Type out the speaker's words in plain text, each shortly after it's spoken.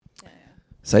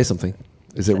Say something.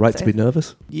 Is it right to be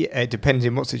nervous? Yeah, it depends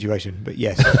in what situation, but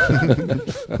yes.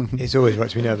 It's always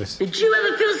right to be nervous. Did you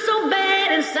ever feel so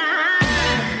bad inside?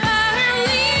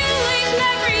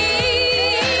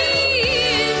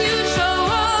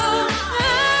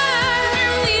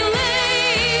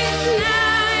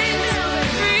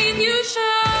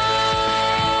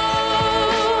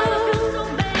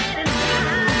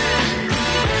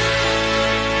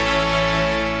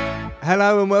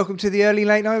 Hello and welcome to the Early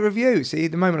Late Night Review. See,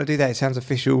 the moment I do that, it sounds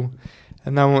official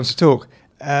and no one wants to talk.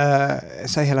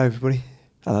 Say hello, everybody.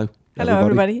 Hello. Hello,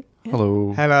 everybody.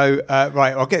 Hello. Hello.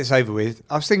 Right, I'll get this over with.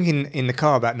 I was thinking in the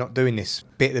car about not doing this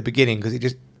bit at the beginning because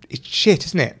it's shit,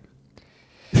 isn't it?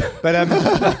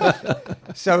 But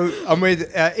so I'm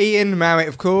with Ian Mowat,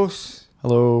 of course.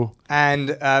 Hello.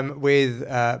 And with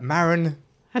Maren.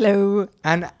 Hello.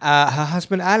 And her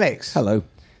husband, Alex. Hello.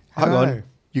 Hang on.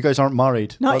 You guys aren't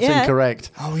married. Not That's yet.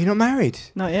 incorrect. Oh, you're not married?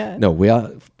 Not yet. No, we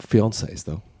are fiancés,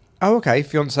 though. Oh, okay.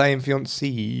 Fiancé and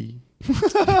fiancée.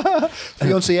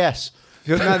 Fiancé-s.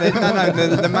 No,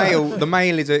 the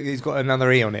male is he's got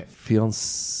another E on it.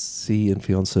 Fiancé and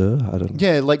fianceur? I don't know.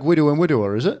 Yeah, like widow and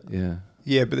widower, is it? Yeah.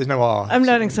 Yeah, but there's no R. I'm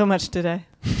learning so much today.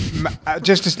 Let's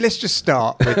just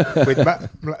start with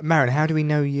Maren. How do we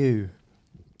know you?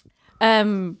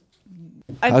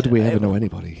 How do we ever know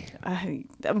anybody?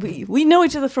 We know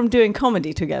each other from doing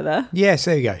comedy together. Yes,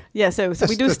 there you go. Yeah, so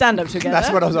we do stand-up together.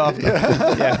 That's what I was after.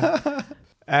 Yeah.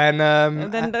 And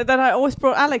then I always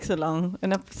brought Alex along,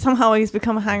 and somehow he's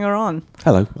become a hanger-on.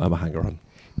 Hello, I'm a hanger-on.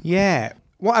 Yeah.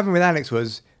 What happened with Alex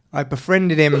was I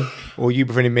befriended him, or you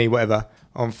befriended me, whatever,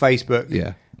 on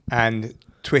Facebook and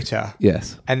Twitter.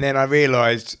 Yes. And then I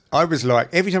realised, I was like,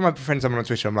 every time I befriend someone on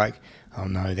Twitter, I'm like, oh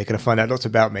no, they're going to find out lots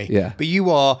about me. Yeah. But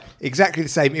you are exactly the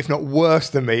same, if not worse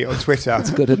than me on Twitter.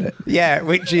 That's good, isn't it? Yeah,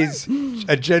 which is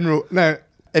a general... No,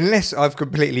 unless I've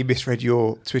completely misread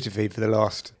your Twitter feed for the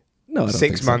last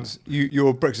 6 months. So.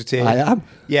 You're Brexiteer. I am.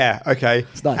 Yeah, okay.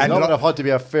 It's nice. And that would have had to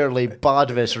be a fairly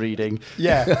bad misreading.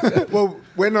 Yeah. Well,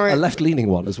 when I... A left-leaning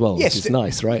one as well, yes, which is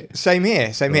nice, right? Same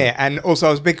here. And also I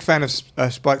was a big fan of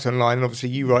Spiked Online, and obviously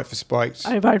you write for Spiked.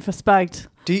 I write for Spiked.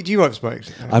 Do you write for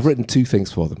Spiked? I've written 2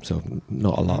 things for them, so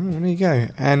not a lot. Oh, there you go.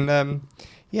 And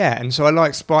and so I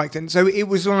like Spiked. And so it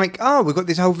was like, oh, we've got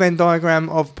this whole Venn diagram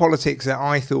of politics that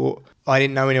I thought I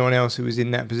didn't know anyone else who was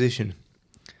in that position.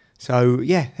 So,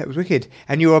 yeah, that was wicked.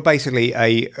 And you are basically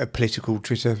a political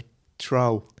Twitter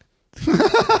troll.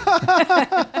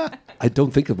 I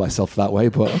don't think of myself that way,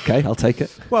 but okay, I'll take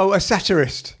it. Well, a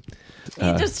satirist.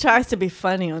 He just tries to be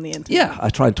funny on the internet. Yeah,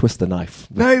 I try and twist the knife.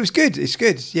 No, it was good. It's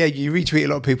good. Yeah, you retweet a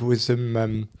lot of people with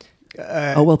some...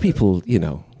 people,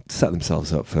 set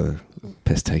themselves up for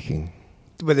piss-taking.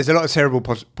 Well, there's a lot of terrible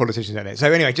politicians out there.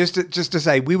 So anyway, just to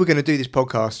say, we were going to do this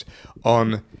podcast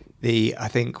on I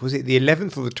think, was it the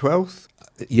 11th or the 12th?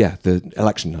 Yeah, the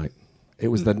election night. It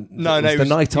was the night of. It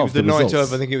was the night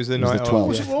of. I think it was the night of.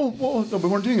 12th. Well, no, we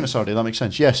weren't doing it on a Saturday. That makes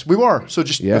sense. Yes, we were. So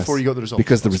just before you got the result.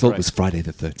 Because the result was Friday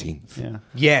the 13th. Yeah.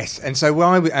 Yes, and so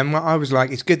I was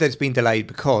like, it's good that it's been delayed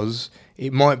because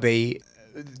it might be...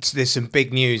 There's some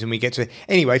big news, and we get to it.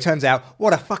 Anyway, turns out,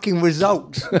 what a fucking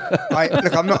result!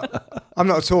 Look, I'm not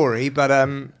a Tory, but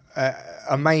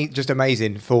just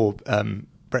amazing for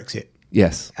Brexit.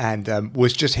 Yes, and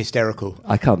was just hysterical.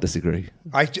 I can't disagree.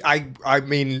 I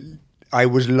mean, I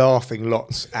was laughing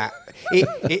lots at it.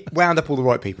 It wound up all the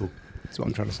right people. That's what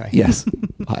I'm trying to say. Yes,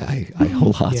 I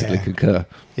wholeheartedly concur.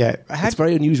 Yeah, it's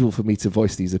very unusual for me to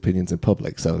voice these opinions in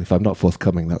public. So if I'm not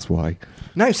forthcoming, that's why.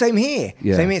 No, same here.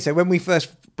 Yeah. Same here. So when we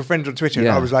first befriended on Twitter,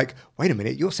 I was like, wait a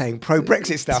minute, you're saying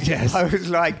pro-Brexit stuff. Yes. I was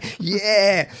like,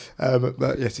 yeah.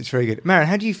 But yes, it's very good. Maren,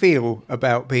 how do you feel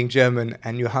about being German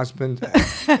and your husband?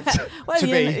 On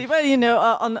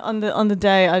the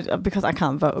day, because I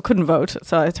couldn't vote,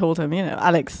 so I told him,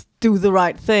 Alex, do the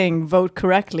right thing, vote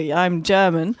correctly. I'm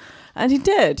German. And he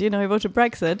did, he voted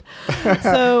Brexit.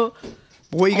 So...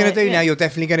 What are you going to do now? You're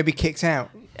definitely going to be kicked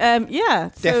out. Yeah.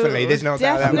 Definitely, there's no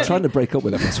doubt about that. I'm trying to break up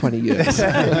with him for 20 years.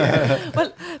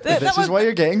 Well, this is why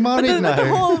you're getting married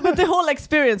now. But the whole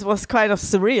experience was kind of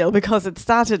surreal because it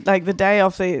started like the day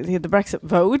of the Brexit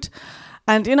vote.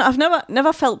 And, I've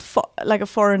never felt like a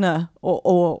foreigner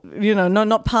or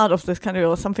not part of this country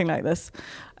or something like this.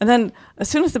 And then as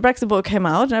soon as the Brexit vote came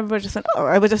out, and everybody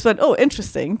just went, oh,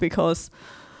 interesting, because...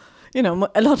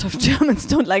 a lot of Germans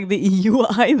don't like the EU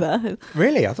either.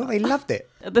 Really? I thought they loved it.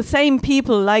 The same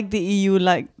people like the EU,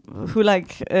 who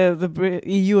like the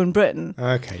EU and Britain.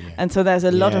 Okay, yeah. And so there's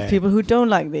a lot of people who don't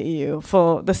like the EU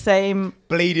for the same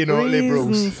bleeding out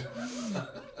liberals.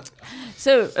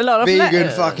 So a lot of vegan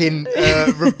fucking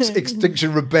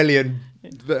Extinction Rebellion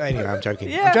But anyway, I'm joking.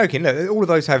 Yeah. I'm joking. Look, all of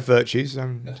those have virtues.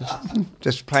 I'm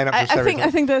just playing up to I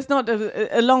stereotypes. think there's not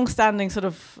a long-standing sort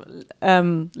of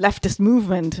leftist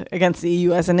movement against the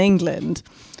EU as in England,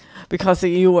 because the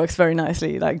EU works very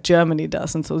nicely, like Germany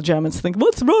does, and so the Germans think,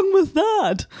 "What's wrong with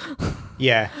that?"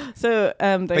 Yeah. So,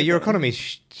 But your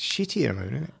economy's shitty at the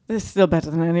moment, isn't it? it's still better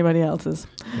than anybody else's.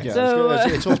 Yeah, So,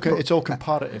 it's all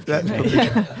comparative.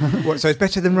 So it's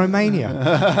better than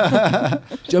Romania.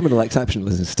 Germinal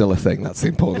exceptionalism is still a thing. That's the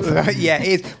important thing. Yeah,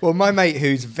 it is. Well, my mate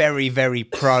who's very, very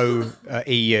pro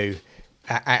EU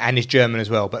and is German as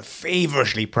well, but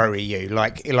feverishly pro EU.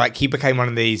 Like he became one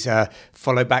of these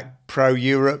follow back pro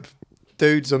Europe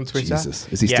dudes on Twitter. Jesus,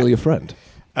 is he still your friend?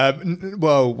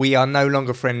 Well, we are no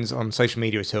longer friends on social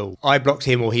media at all. I blocked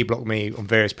him or he blocked me on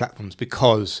various platforms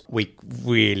because we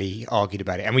really argued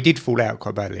about it. And we did fall out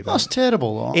quite badly. That's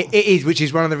terrible. It is, which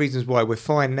is one of the reasons why we're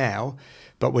fine now,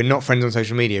 but we're not friends on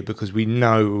social media because we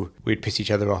know we'd piss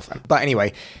each other off. But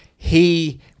anyway,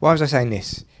 why was I saying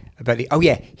this?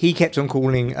 He kept on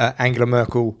calling Angela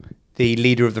Merkel the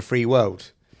leader of the free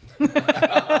world.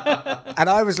 And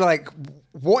I was like,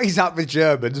 what is up with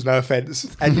Germans? No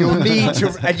offence. And you'll need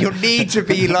to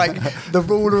be like the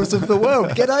rulers of the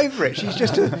world. Get over it. She's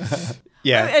just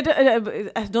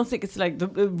I don't think it's like the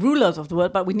rulers of the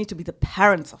world, but we need to be the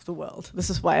parents of the world. This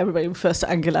is why everybody refers to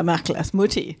Angela Merkel as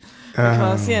Mutti.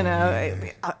 Because,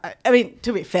 I mean,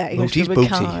 to be fair, English people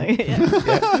can't.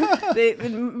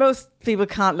 Most people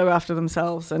can't look after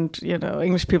themselves, and,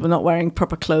 English people not wearing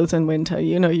proper clothes in winter.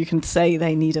 You can say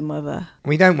they need a mother.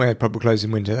 We don't wear proper clothes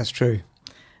in winter, that's true.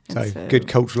 So, good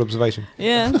cultural observation.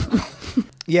 Yeah.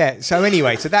 Yeah, so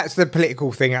anyway, that's the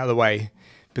political thing out of the way.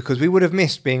 Because we would have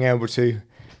missed being able to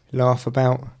laugh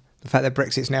about the fact that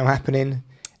Brexit's now happening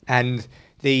and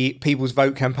the People's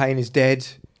Vote campaign is dead.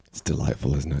 It's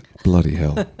delightful, isn't it? Bloody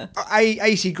hell.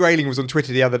 AC Grayling was on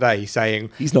Twitter the other day saying...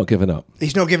 He's not given up.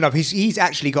 He's not given up. He's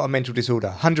actually got a mental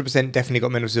disorder. 100% definitely got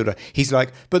a mental disorder. He's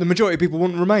like, but the majority of people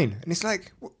want to Remain. And it's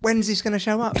like, when's this going to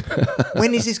show up?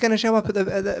 When is this going to show up at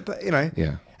the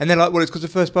Yeah. And they're like, well, it's because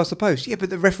of first past the post. Yeah, but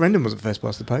the referendum wasn't first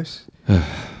past the post.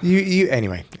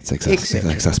 Anyway. It's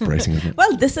exasperating, isn't it?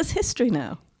 Well, this is history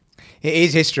now. It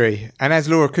is history. And as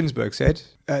Laura Kunsberg said,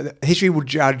 history will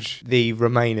judge the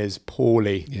Remainers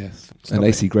poorly. Yes. And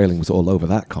AC Grayling was all over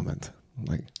that comment.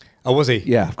 Oh, was he?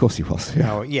 Yeah, of course he was.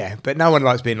 Yeah. Oh, yeah, but no one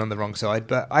likes being on the wrong side.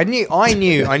 But I knew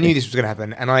this was going to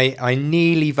happen, and I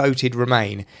nearly voted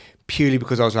Remain purely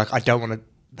because I was like, I don't want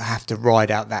to have to ride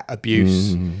out that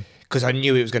abuse because I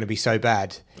knew it was going to be so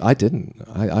bad. I didn't.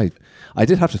 I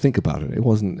did have to think about it. It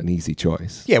wasn't an easy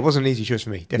choice. Yeah, it wasn't an easy choice for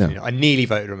me. Definitely not. I nearly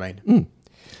voted Remain.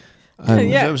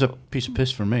 That was a piece of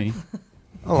piss for me.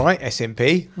 All right,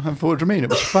 SNP. I voted Remain.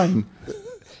 It was fine.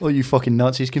 Well, you fucking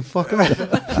Nazis can fuck off.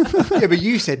 Yeah, but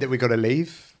you said that we got to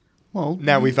leave. Well,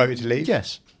 now we voted to leave.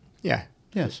 Yes. Yeah.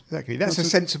 Yes. Exactly. That's a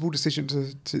sensible decision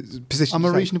to position. I'm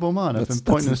a reasonable man. I've been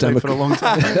pointing this out for a long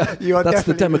time. That's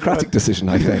the democratic decision,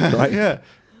 I think, right? Yeah.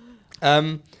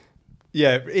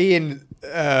 Yeah, Ian,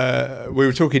 we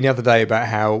were talking the other day about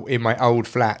how in my old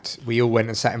flat, we all went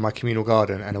and sat in my communal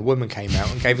garden and a woman came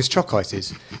out and gave us choc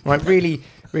ices. Right, really,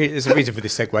 there's a reason for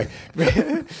this segue.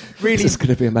 Really, Is this going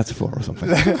to be a metaphor or something?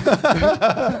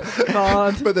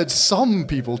 God. But then some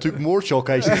people took more chalk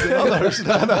ices than others.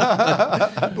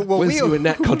 Was you a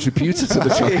net contributor to the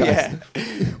choc ice?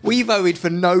 Yeah. We voted for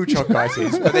no choc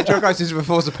ices, but the choc ices were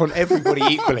forced upon everybody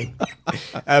equally.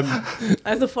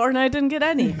 As a foreigner, I didn't get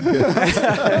any.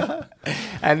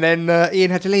 And then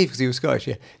Ian had to leave because he was Scottish.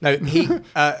 Yeah, no,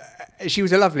 she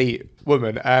was a lovely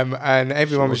woman, and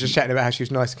everyone was just chatting about how she was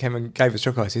nice and came and gave us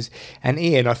choc ices. And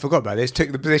Ian, I forgot about this,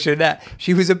 took the position that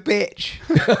she was a bitch.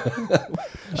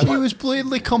 She was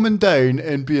blatantly coming down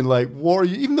and being like, what are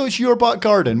you, even though it's your back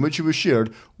garden, which was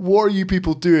shared, what are you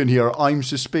people doing here? I'm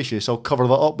suspicious. I'll cover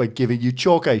that up by giving you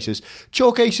chalk ices.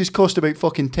 Chalk ices cost about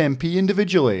fucking 10p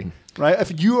individually, right?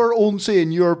 If you are only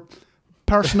saying your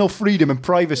personal freedom and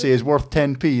privacy is worth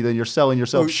 10p, then you're selling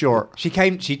yourself short. She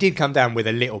did come down with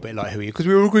a little bit like, who are you? Because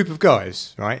we were a group of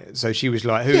guys, right? So she was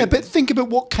like, who? Yeah, but think about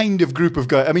what kind of group of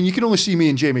guys. I mean, you can only see me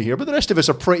and Jamie here, but the rest of us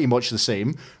are pretty much the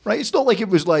same, right? It's not like it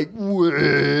was like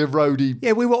rowdy.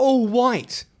 Yeah, we were all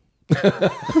white.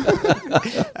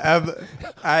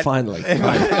 Finally.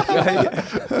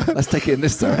 Let's take it in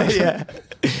this direction.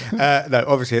 Yeah. No,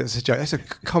 obviously that's a joke. That's a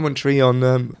commentary on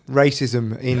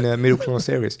racism in middle class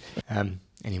areas.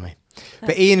 Anyway,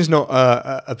 but Ian's not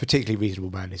a particularly reasonable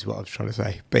man, is what I was trying to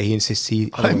say. But he insists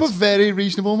I'm a very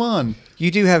reasonable man. You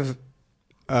do have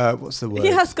what's the word? He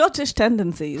has Scottish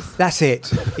tendencies. That's it.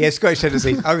 He has Scottish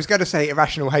tendencies. I was going to say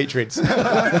irrational hatreds.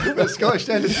 But Scottish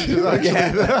tendencies are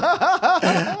actually...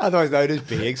 Otherwise known as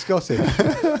being Scottish.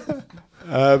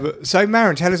 So,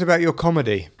 Maren, tell us about your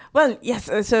comedy. Well, yes.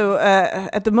 So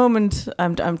at the moment,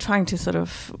 I'm trying to sort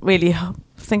of really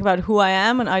think about who I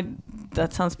am, and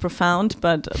that sounds profound,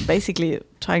 but basically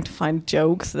trying to find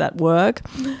jokes that work.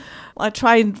 I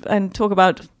try and talk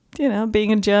about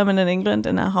being a German in England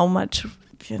and how much.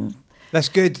 That's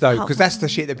good though, because that's the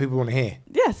shit that people want to hear.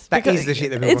 Yes, that is the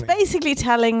shit that people want to hear. It's basically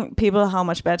telling people how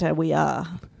much better we are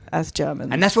as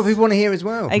Germans, and that's what people want to hear as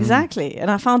well. Exactly,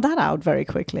 and I found that out very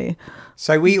quickly.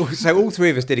 So all three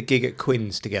of us did a gig at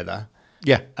Quinn's together.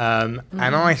 Yeah. And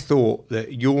I thought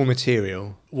that your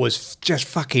material was just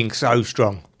fucking so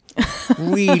strong.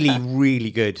 Really,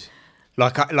 really good.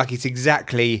 Like it's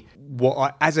exactly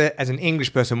what as an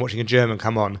English person watching a German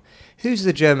come on. Who's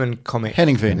the German comic?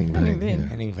 Henning Veen.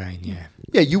 Veen, yeah.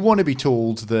 Yeah, you want to be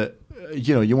told that,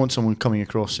 you want someone coming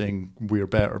across saying we're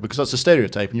better, because that's a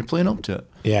stereotype and you're playing up to it.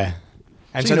 Yeah.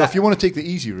 And so if you want to take the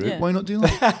easy route, why not do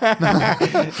that?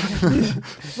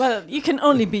 Well, you can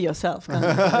only be yourself, can't you?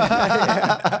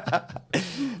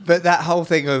 But that whole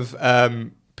thing of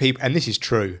people, and this is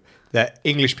true, that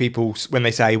English people, when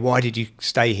they say, why did you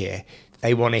stay here?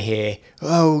 They want to hear,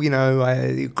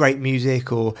 great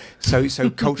music or so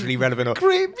culturally relevant. Or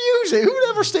great music? Who would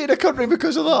ever stay in a country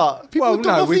because of that? People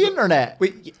don't have the internet.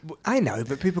 I know,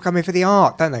 but people come in for the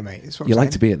art, don't they, mate? That's what you I'm like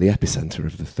saying. to be at the epicenter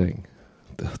of the thing.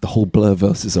 The whole Blur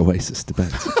versus Oasis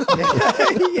debate.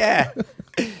 Yeah.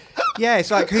 Yeah,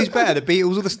 it's like, who's better, the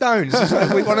Beatles or the Stones? It's like,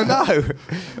 we want to know.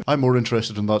 I'm more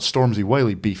interested in that Stormzy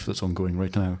Wiley beef that's ongoing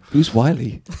right now. Who's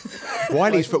Wiley?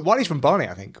 Wiley's from Barnet,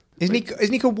 I think. Isn't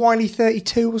he called Wiley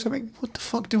 32 or something? What the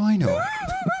fuck do I know?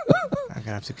 I'm going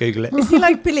to have to Google it. Is he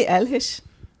like Billie Eilish?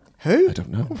 Who? I don't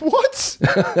know. What?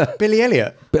 Billy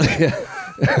Elliot.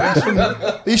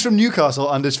 He's from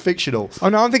Newcastle and is fictional. Oh,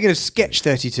 no, I'm thinking of Sketch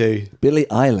 32. Billie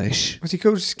Eilish. What's he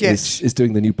called? Sketch. Is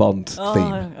doing the new Bond theme.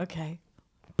 Oh, okay.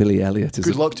 Billy Elliot is.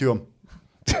 Good luck to him.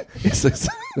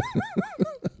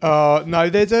 Oh no,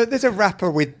 there's a rapper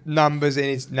with numbers in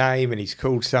his name and he's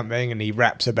called something and he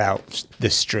raps about the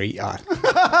street.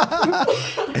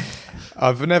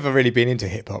 I've never really been into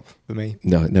hip hop for me.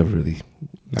 No, it never really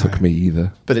took me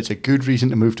either. But it's a good reason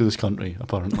to move to this country,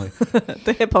 apparently.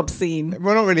 The hip hop scene.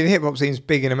 Well, not really. The hip hop scene's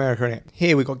big in America, isn't it?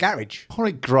 Here we've got garage. All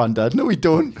right, Grandad. No, we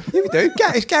don't. Yeah, we do.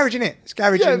 It's garage, isn't it? It's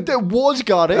garage. Yeah, there was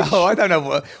garage. Oh, I don't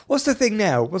know what's the thing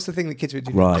now. What's the thing that kids would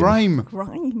do? Grime.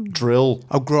 Drill.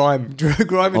 Oh, grime and drill.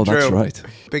 That's right.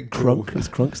 Big crunk. Is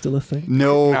crunk still a thing?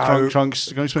 No.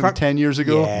 Crunk's maybe 10 years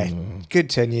ago. Yeah, good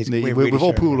 10 years. We've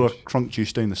all pulled our crunk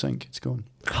juice down the sink. It's gone.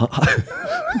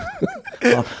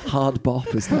 Hard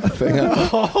bop, is that a thing?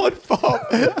 Hard bop.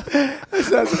 I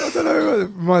don't know. It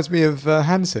reminds me of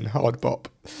Hanson. Hard bop.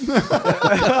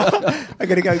 I'm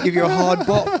going to go give you a hard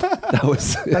bop.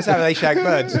 That's how they shag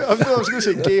birds. I was going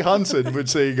to say Gay Hansen would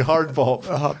say hard bop.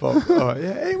 A hard bop. Oh,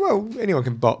 yeah. Well, anyone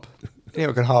can bop.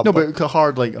 Anyone can hard bop. No, but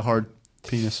hard like a hard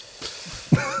penis.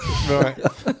 Right.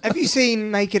 Have you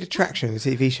seen Naked Attraction, the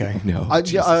TV show? No. I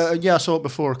saw it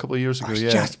before a couple of years ago. It's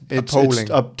yeah, just appalling.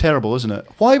 It's terrible, isn't it?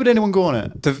 Why would anyone go on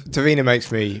it? Davina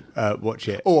makes me watch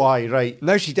it. Oh, aye, right.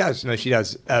 No, she does.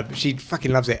 She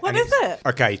fucking loves it. What is it?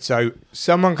 Okay, so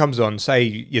someone comes on, say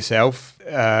yourself.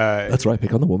 That's right.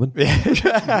 Pick on the woman.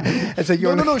 And so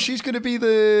no. She's going to be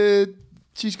the.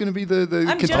 She's going to be the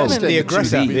contestant. The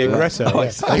aggressor. The aggressor. Oh,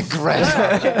 yeah.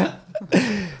 Aggressor.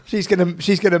 She's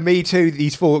gonna me too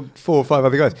these four or five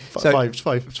other guys.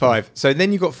 Five. So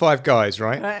then you've got five guys,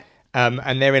 right?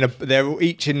 And they're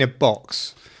each in a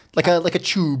box, like a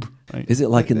tube. Right? Is it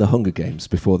like in the Hunger Games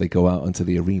before they go out onto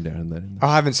the arena and then?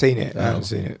 I haven't seen it.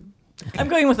 Okay. I'm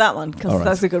going with that one because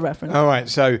that's a good reference. All right.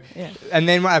 So, and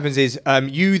then what happens is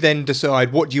you then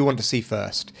decide what do you want to see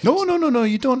first. No.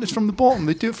 You don't. It's from the bottom.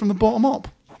 They do it from the bottom up.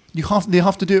 They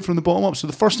have to do it from the bottom up. So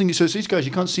the first thing, so these guys,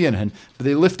 you can't see anything, but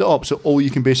they lift it up, so all you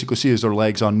can basically see is their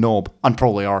legs and knob, and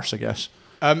probably arse, I guess.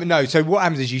 No, so what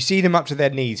happens is you see them up to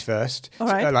their knees first,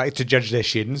 like to judge their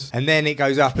shins, and then it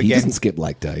goes up again. He doesn't skip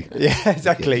leg day. Yeah,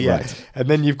 exactly. Yeah, right. And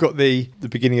then you've got the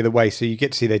beginning of the waist, so you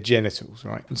get to see their genitals,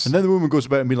 right? And then the woman goes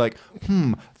about and be like,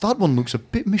 that one looks a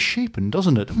bit misshapen,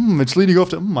 doesn't it? It's leading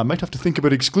off to, I might have to think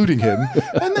about excluding him.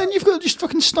 And then you've got to just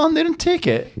fucking stand there and take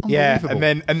it. Yeah,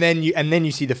 and then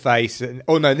you see the face, then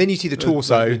you see the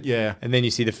torso, and then you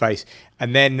see the face,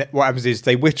 and then what happens is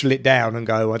they whittle it down and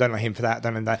go, I don't like him for that, I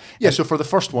don't like that. Yeah, so for the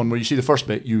first one where you see the first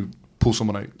bit, you pull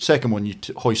someone out. Second one, you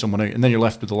hoist someone out, and then you're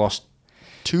left with the last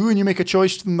two and you make a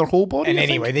choice from their whole body. And I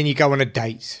think? anyway, then you go on a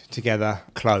date together,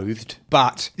 clothed.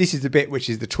 But this is the bit which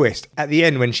is the twist. At the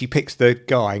end, when she picks the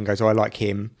guy and goes, "Oh, I like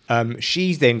him,"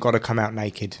 she's then got to come out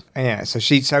naked. Yeah, so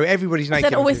everybody's Is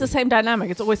naked. that always the same dynamic?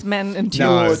 It's always men and two.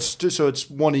 No, it's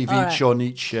one of each right. on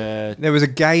each. There was a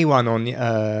gay one on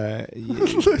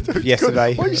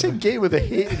yesterday. Why are you saying gay with a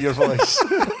hate in your voice?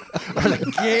 A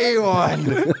gay one.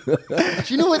 Do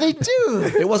you know what they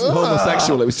do? It wasn't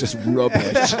homosexual, it was just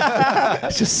rubbish.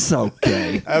 It's just so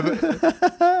gay.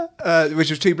 Which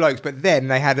was two blokes, but then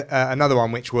they had another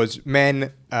one which was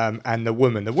men and the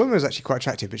woman. The woman was actually quite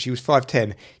attractive, but she was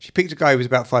 5'10". She picked a guy who was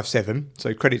about 5'7",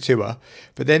 so credit to her.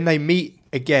 But then they meet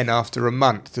again after a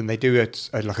month and they do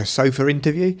a sofa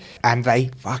interview, and they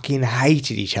fucking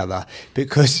hated each other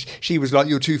because she was like,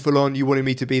 "You're too full on. You wanted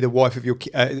me to be the wife of your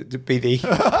to be the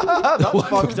That's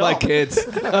fucked My up. kids.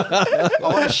 I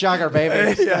want to shag her,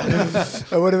 baby.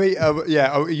 I want to be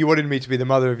you wanted me to be the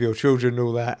mother of your children and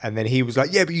all that." And then he was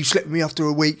like, "Yeah, but you slept with me after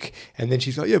a week." And then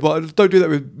she's like, "Yeah, but I don't do that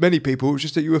with many people. It was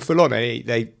just that you were full on." And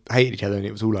they hated each other, and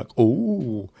it was all like,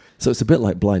 "Oh," So it's a bit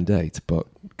like Blind Date, but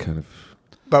kind of,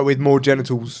 but with more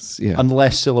genitals. yeah. And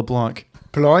less Cilla Black.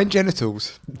 Blind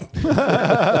genitals.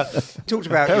 Talked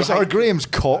about There's our Graham's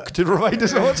cock to remind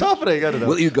us of what's happening. I don't know.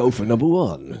 Will you go for number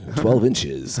 1? 12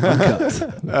 inches,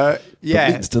 uncut. yeah.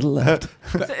 Leans to the left.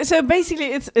 So basically,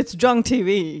 it's drunk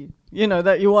TV. You know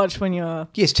that you watch when you're.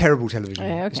 Yeah, it's terrible television.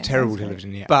 Yeah, okay, It's terrible that's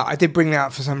television, yeah. But I did bring that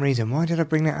up for some reason. Why did I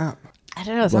bring that up? I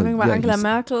don't know, something about yeah, Angela he's-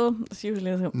 Merkel. It's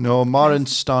usually. No,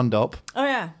 Marin's stand up. Oh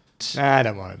yeah. Nah,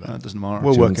 don't worry about That it. doesn't matter.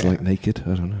 We'll work Jones it like out. naked.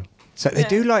 I don't know. So they Yeah.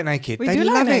 do like naked. We they do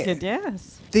love like it. naked,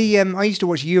 yes. The I used to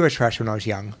watch Eurotrash when I was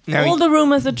young. All the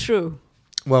rumors are true.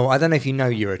 Well, I don't know if you know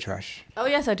Eurotrash. Oh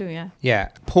yes, I do. Yeah. Yeah,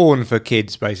 porn for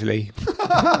kids, basically.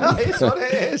 It's what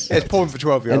it is. It's porn for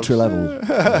 12-year-olds. Entry level.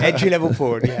 Entry-level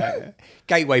porn, yeah.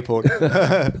 Gateway porn.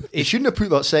 You shouldn't have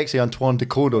put that sexy Antoine de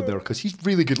Code on there because he's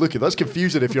really good looking. That's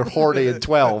confusing if you're horny at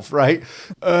 12, right?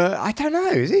 I don't know,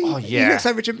 is he? Oh, He yeah. looks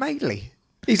like Richard Madeley.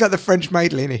 He's like the French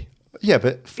Madeley, isn't he? Yeah,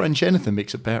 but French anything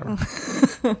makes it better.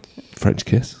 French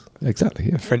kiss. Exactly,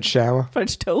 yeah. French shower.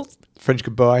 French toast. French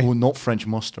goodbye. Oh, not French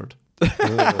mustard.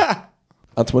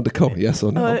 Antoine de Caunes, yes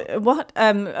or no? What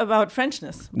about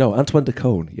Frenchness? No, Antoine de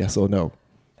Caunes, yes or no?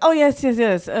 Oh yes. He's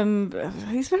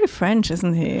very French,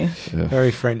 isn't he? Yeah.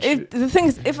 Very French. The thing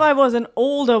is, if I was an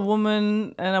older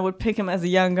woman and I would pick him as a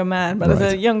younger man, but as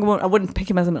Right. a younger woman, I wouldn't pick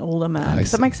him as an older man. I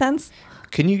Does that see. make sense?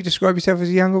 Can you describe yourself as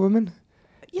a younger woman?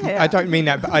 Yeah. I don't mean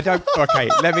that, but I don't. Okay,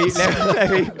 let me wind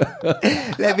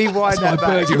that back.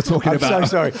 bird you were talking I'm about.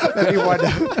 so sorry.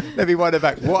 Let me wind it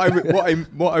back.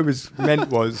 What I was meant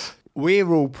was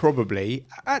we're all probably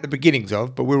at the beginnings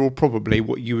of, but we're all probably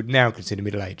what you would now consider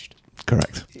middle-aged.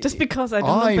 Correct. Just because I don't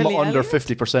I'm know Billy under Elliot?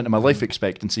 50% of my life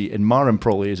expectancy, and Marin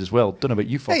probably is as well. Don't know about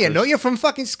you fuckers. Hey, you're not. You're from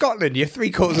fucking Scotland. You're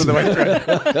 3/4 of the way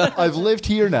through. I've lived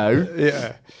here now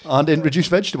Yeah. and introduced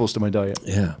vegetables to my diet.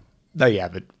 Yeah. No, you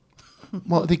haven't.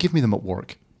 Well, they give me them at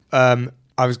work. I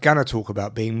was gonna talk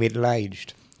about being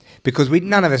middle-aged because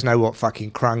none of us know what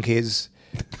fucking crunk is,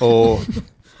 or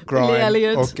grime,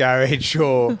 Elliot. or garage,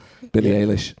 or Billie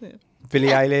Eilish. Billie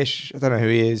Eilish. I don't know who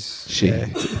he is. She. Yeah.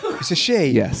 It's a she.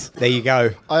 Yes. There you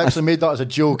go. I actually made that as a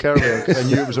joke earlier because I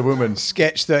knew it was a woman.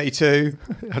 Sketch 32.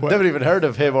 I've never even heard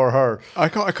of him or her. I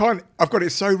can't. I've got it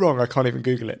so wrong. I can't even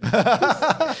Google it.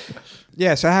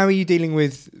 Yeah. So how are you dealing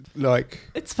with like?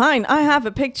 It's fine. I have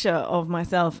a picture of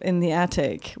myself in the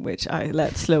attic, which I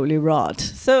let slowly rot.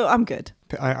 So I'm good.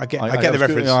 I get the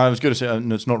reference. I was going to say,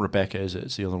 no, it's not Rebecca, is it?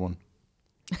 It's the other one.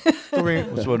 So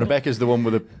Rebecca's the one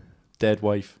with a dead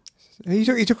wife. Are you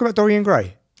talking about Dorian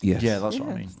Gray? Yes. Yeah, that's what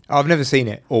I Yes. mean. I've never seen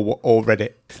it or read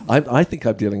it. I think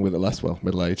I'm dealing with it less well,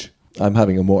 middle age. I'm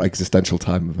having a more existential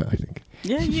time of it, I think.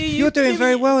 Yeah, You're doing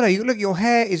very well though. Look, your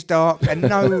hair is dark and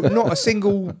not a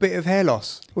single bit of hair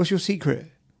loss. What's your secret?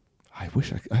 I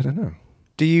wish I don't know.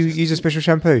 Do you use a special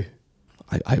shampoo?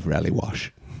 I rarely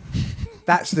wash.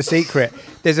 That's the secret.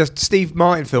 There's a Steve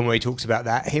Martin film where he talks about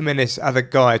that. Him and this other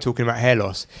guy are talking about hair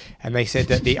loss, and they said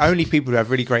that the only people who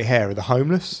have really great hair are the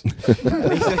homeless. And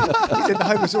he said the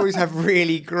homeless always have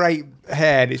really great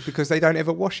hair, and it's because they don't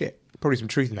ever wash it. Probably some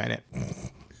truth in that,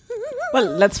 innit? Well,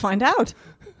 let's find out.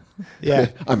 Yeah.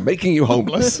 I'm making you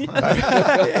homeless.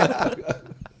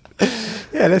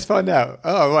 Yeah, let's find out.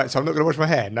 Oh, right, so I'm not going to wash my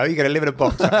hair. No, you're going to live in a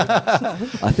box.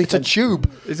 I think It's a tube.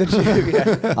 Is it you?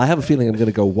 Yeah. I have a feeling I'm going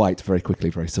to go white very quickly,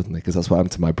 very suddenly, because that's what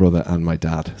happened to my brother and my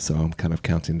dad. So I'm kind of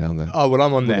counting down the. Oh, well,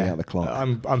 I'm on running there. out the clock.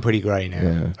 I'm pretty grey now.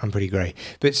 Yeah. I'm pretty grey.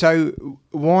 But so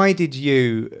why did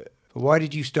you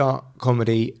start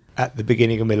comedy at the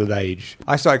beginning of middle age?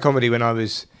 I started comedy when I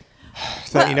was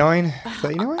 39?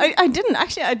 I didn't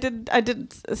actually. I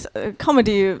did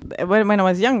comedy when I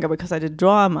was younger because I did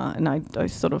drama and I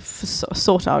sort of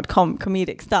sought out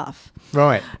comedic stuff.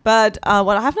 Right. But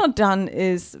what I have not done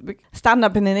is stand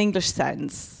up in an English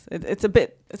sense. It's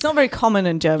not very common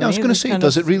in Germany. Yeah, I was going to say,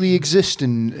 does it really exist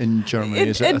in Germany?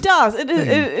 It does.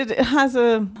 It has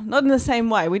not in the same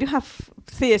way. We do have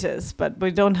theatres, but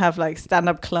we don't have like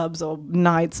stand-up clubs or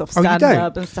nights of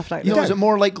stand-up and stuff like that. No, is it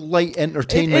more like light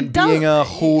entertainment, being a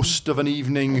host of an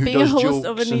evening who does jokes?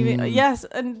 Of an evening, yes.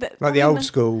 And like the old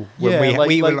school. When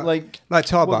we were like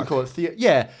Tarbuck. What do we call it?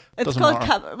 Yeah.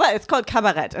 It's called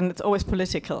cabaret, and it's always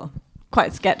political.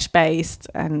 Quite sketch-based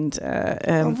and...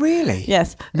 oh, really?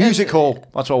 Yes. Music hall.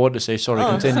 That's what I wanted to say. Sorry,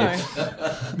 continue.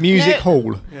 Sorry. Music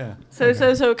hall. Yeah. So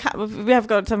we have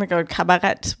got something called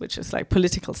cabaret, which is like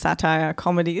political satire,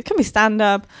 comedy. It can be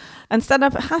stand-up. And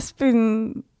stand-up has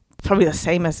been probably the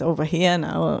same as over here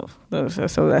now.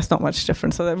 So there's not much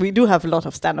difference. So we do have a lot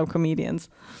of stand-up comedians.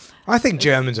 I think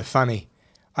Germans are funny.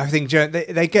 I think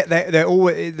they're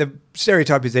always... The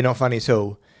stereotype is they're not funny at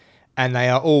all. And they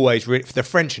are always... The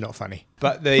French are not funny.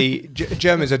 But the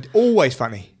Germans are always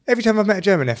funny. Every time I've met a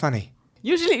German, they're funny.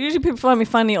 Usually people find me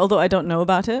funny, although I don't know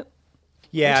about it.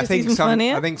 Yeah, I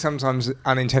think sometimes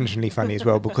unintentionally funny as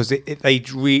well, because they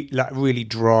really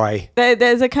dry.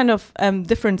 There's a kind of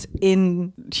difference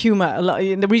in humour, a lot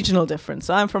in the regional difference.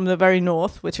 So I'm from the very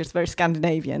north, which is very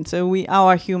Scandinavian. So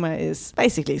our humour is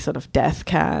basically sort of death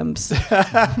camps,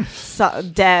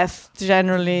 death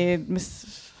generally.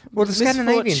 Well, the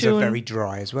Scandinavians are very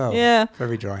dry as well. Yeah.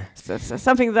 Very dry. So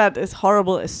something that is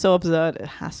horrible is so absurd, it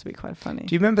has to be quite funny.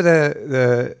 Do you remember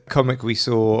the comic we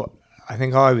saw? I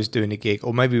think I was doing a gig,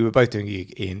 or maybe we were both doing a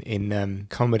gig in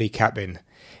Comedy Cabin,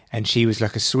 and she was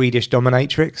like a Swedish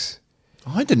dominatrix.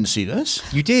 I didn't see this.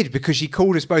 You did, because she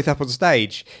called us both up on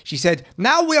stage. She said,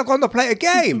 "Now we are going to play a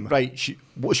game." Right. She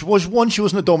wasn't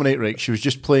a dominatrix. She was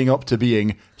just playing up to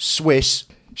being Swiss.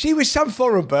 She was some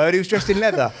foreign bird who was dressed in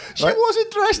leather. She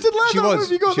wasn't dressed in leather. She was. Where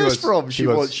have you got this from? She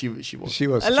was. She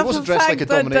was. I love wasn't the dressed fact like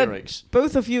a dominatrix. that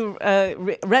both of you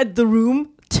read the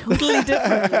room totally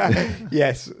differently.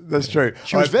 Yes, that's true.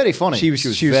 She was very funny. She was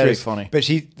very funny. But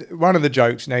one of the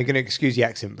jokes, now you're going to excuse the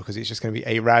accent because it's just going to be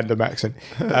a random accent.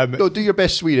 No, do your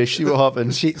best Swedish, see what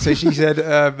happens. She said,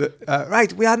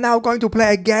 right, we are now going to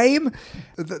play a game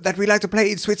that we like to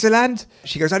play in Switzerland.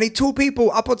 She goes, I need 2 people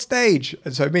up on stage.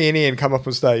 And so me and Ian come up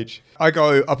on stage. I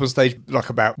go up on stage like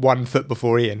about 1 foot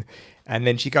before Ian. And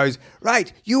then she goes,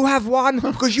 right, you have 1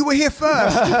 because you were here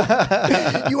first.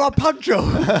 You are punctual.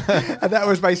 And that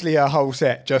was basically our whole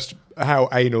set, just how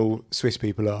anal Swiss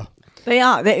people are. They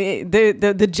are.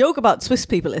 The joke about Swiss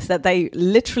people is that they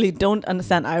literally don't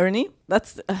understand irony.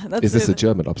 That's is this a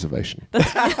German observation? No,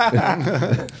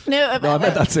 I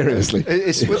meant that seriously.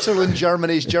 Is Switzerland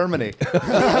Germany's Germany?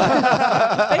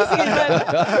 Basically,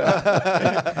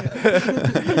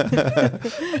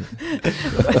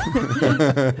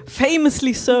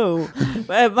 famously so.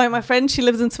 My friend, she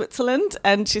lives in Switzerland,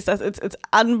 and she says it's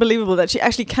unbelievable that she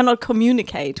actually cannot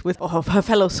communicate with her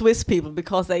fellow Swiss people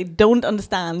because they don't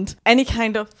understand any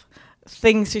kind of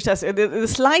things she says, the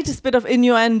slightest bit of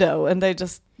innuendo, and they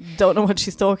just don't know what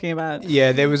she's talking about.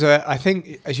 Yeah, there was I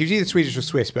think she was either Swedish or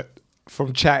Swiss, but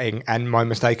from chatting and my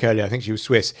mistake earlier, I think she was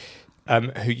Swiss,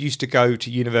 who used to go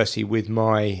to university with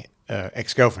my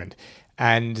ex-girlfriend,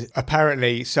 and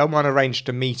apparently someone arranged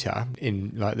to meet her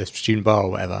in like the student bar or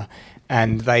whatever,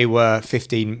 and they were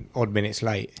 15 odd minutes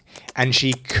late, and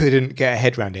she couldn't get her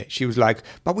head around it. She was like,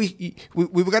 but we were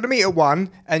going to meet at 1,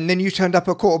 and then you turned up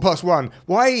at 1:15.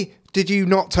 Why did you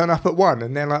not turn up at 1?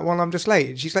 And they're like, well, I'm just late.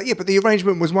 And she's like, yeah, but the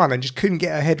arrangement was 1, and just couldn't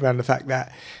get her head around the fact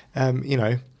that,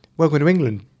 welcome to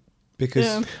England. Because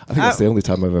I think that's the only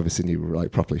time I've ever seen you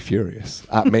like properly furious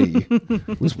at me.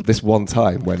 Was this one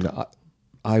time when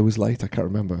I was late. I can't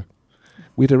remember.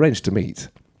 We'd arranged to meet,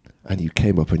 and you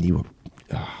came up and you were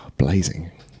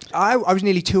blazing. I was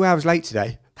nearly 2 hours late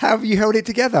today. How have you held it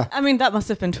together? I mean, that must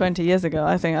have been 20 years ago.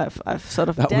 I think I've sort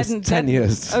of that was 10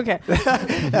 years. Okay.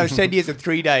 That was 10 years and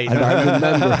 3 days. And I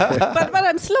remember. but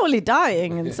I'm slowly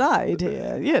dying inside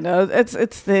here. You know, it's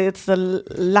the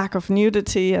lack of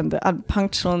nudity and the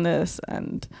unpunctualness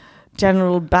and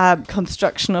general bad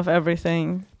construction of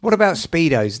everything. What about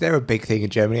Speedos? They're a big thing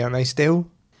in Germany, aren't they still?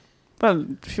 Well,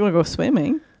 if you want to go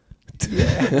swimming.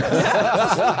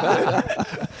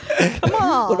 Come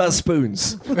on. What about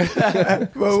spoons?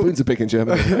 Spoons are big in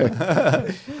Germany.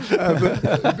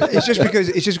 It's just because.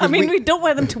 I mean, we don't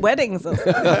wear them to weddings.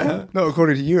 Not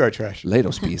according to Eurotrash.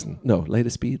 Lederspiesen. No,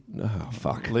 Lederspeed. Oh,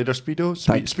 fuck. Lederspeedo?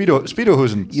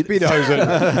 Speedohosen.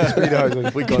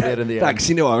 Speedohosen. We got there in the end. Thanks,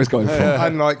 you know what I was going for.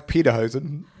 Unlike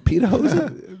Peterhosen.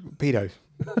 Peterhosen? pedos.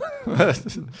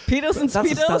 Pedos and That's a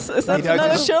Speedos? sta- Is that Pedos.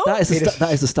 another show?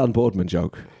 That is a Stan Boardman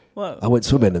joke. Whoa. I went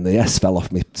swimming and the S fell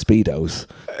off me Speedos.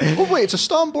 Oh wait, it's a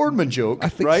Stan Boardman joke, I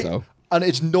think right? so. And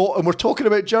it's not, and we're talking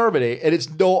about Germany, and it's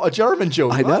not a German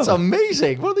joke. I know. That's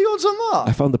amazing. What are the odds on I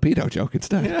that? found the pedo joke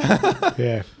instead.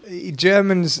 Yeah.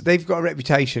 Germans, they've got a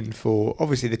reputation for,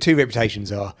 obviously the two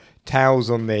reputations are towels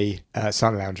on the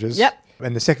sun loungers. Yep.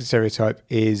 And the second stereotype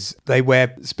is they wear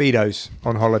Speedos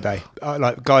on holiday.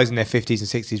 Like guys in their 50s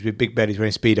and 60s with big bellies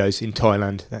wearing Speedos in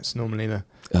Thailand. That's normally the...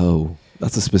 Oh,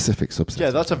 that's a specific subset.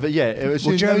 Yeah, that's a yeah. As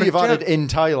soon as German- you've added in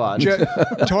Thailand.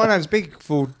 Thailand's big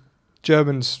for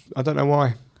Germans. I don't know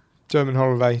why. German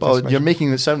holiday. Well, destination. you're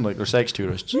making it sound like they're sex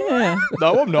tourists. Yeah.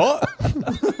 No, I'm not.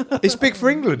 It's big for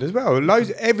England as well.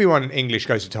 Everyone English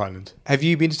goes to Thailand. Have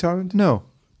you been to Thailand? No,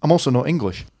 I'm also not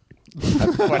English.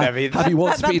 Whatever. Have you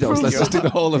worn That Speedos? proves Let's just do the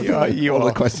whole of you all the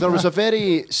are. questions. There was a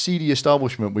very seedy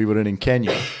establishment we were in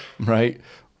Kenya, right?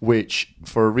 Which,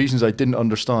 for reasons I didn't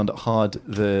understand, had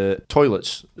the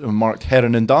toilets marked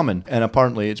Herren and Damen. And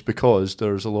apparently it's because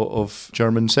there's a lot of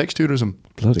German sex tourism.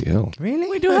 Bloody hell. Really?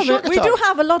 We do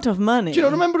have a lot of money. Do you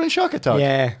not remember in Shack Attack?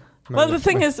 Yeah. Well, the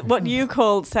thing is, what you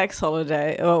call sex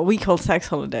holiday, or we call sex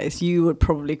holidays, you would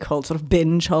probably call sort of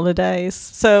binge holidays.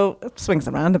 So it swings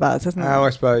and roundabouts, isn't it? I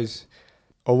suppose.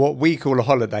 Or what we call a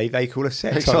holiday, they call a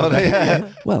sex holiday.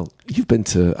 Yeah. Well, you've been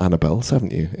to Annabelle's,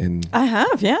 haven't you? I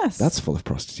have, yes. That's full of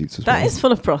prostitutes as well. That is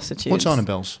full of prostitutes. What's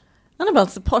Annabelle's?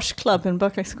 Annabelle's the posh club in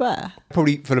Berkeley Square.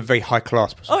 Probably for a very high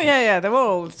class. Oh, yeah. They were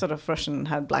all sort of Russian,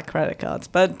 had black credit cards.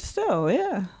 But still,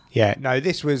 yeah. Yeah. No,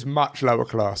 this was much lower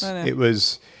class. I know.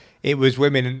 It was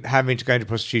women having to go into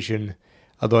prostitution,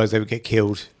 otherwise they would get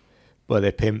killed by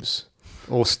their pimps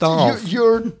or starve.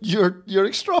 You're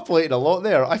extrapolating a lot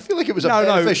there. I feel like it was a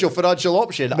beneficial financial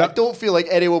option. I don't feel like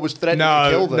anyone was threatening to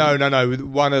kill them. No.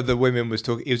 One of the women was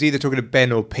talking. It was either talking to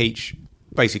Ben or Peach,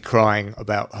 basically crying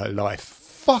about her life.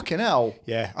 Fucking hell.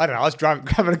 Yeah, I don't know. I was drunk,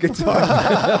 having a good time.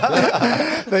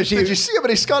 But Did you see how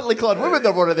many scantily clad women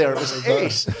there were there? It was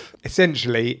ace.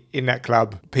 Essentially, in that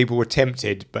club, people were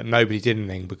tempted, but nobody did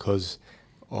anything because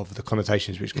of the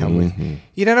connotations which come with.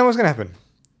 You don't know what's going to happen.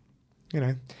 You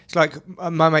know, it's like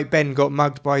my mate Ben got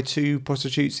mugged by 2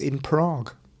 prostitutes in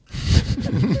Prague.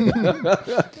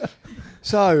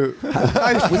 So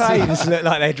those planes look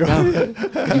like they're driving.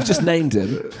 You've just named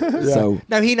him. So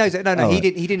No, he knows it. No, he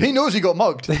didn't. He knows he got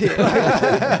mugged. He didn't.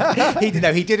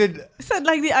 Is that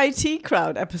like the IT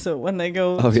crowd episode when they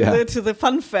go Oh, yeah. to the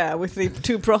fun fair with the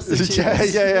 2 prostitutes? yeah.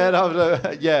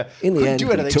 In the Couldn't end, do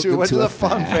we anything, took so we them went to to a the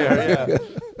fun fair. Yeah.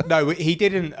 No, he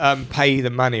didn't pay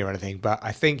the money or anything, but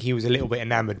I think he was a little bit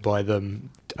enamoured by them.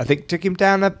 I think took him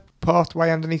down a pathway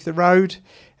underneath the road,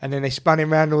 and then they spun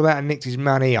him around all that and nicked his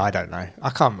money. I don't know.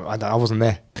 I wasn't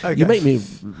there. Okay. you make me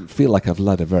feel like I've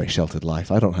led a very sheltered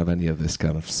life. I don't have any of this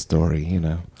kind of story, you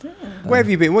know. Where have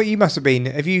you been? What you must have been?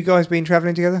 Have you guys been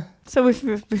travelling together? So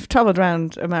we've travelled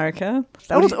around America.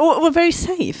 That was we're very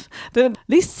safe. The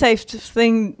least safe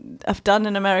thing I've done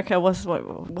in America was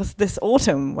this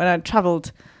autumn when I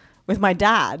travelled with my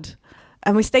dad,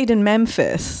 and we stayed in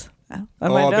Memphis. I've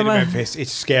been to Memphis.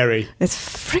 It's scary. It's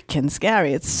freaking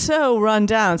scary. It's so run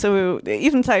down. So we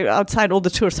even outside all the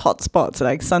tourist hotspots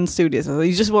like Sun Studios,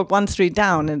 you just walk one street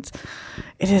down, and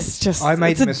it is just. I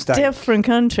made it's a a mistake. different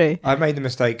country. I made the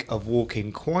mistake of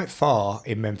walking quite far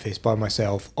in Memphis by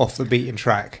myself off the beaten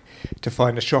track to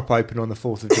find a shop open on the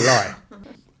 4th of July.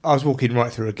 I was walking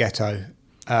right through a ghetto.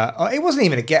 It wasn't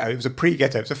even a ghetto, it was a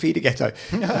pre-ghetto, it was a feeder ghetto.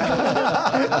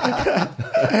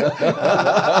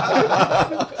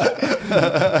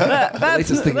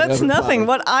 That's nothing.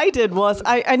 What I did was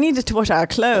I needed to wash our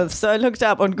clothes, so I looked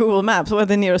up on Google Maps where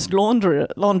the nearest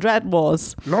laundrette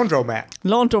was. Laundromat.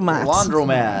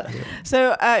 Laundromat.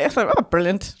 So I thought, oh,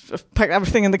 brilliant. Packed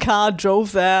everything in the car,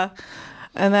 drove there,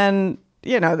 and then,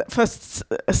 the first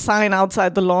sign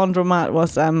outside the laundromat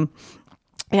was,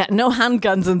 no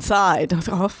handguns inside. I was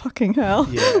like, oh, fucking hell.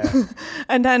 Yeah.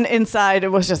 And then inside, it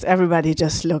was just, everybody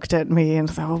just looked at me and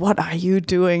thought, well, what are you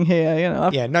doing here?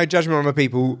 Yeah, no judgment on the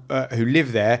people who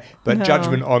live there, but No.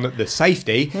 judgment on the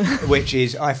safety, which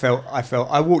is, I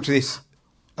walked to this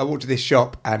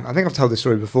shop, and I think I've told this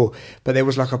story before, but there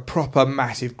was like a proper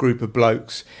massive group of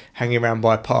blokes hanging around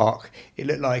by a park. It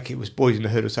looked like it was Boys in the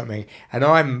Hood or something, and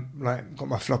I'm like, got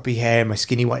my floppy hair, my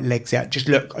skinny white legs out. I just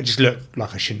look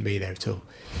like I shouldn't be there at all.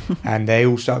 And they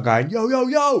all start going, yo, yo,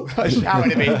 yo,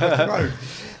 shouting at me across the road.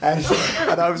 And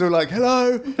I was all like,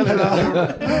 hello,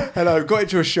 hello, hello. Got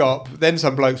into a shop. Then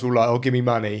some blokes were like, oh, give me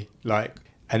money.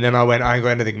 And then I went, I ain't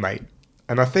got anything, mate.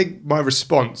 And I think my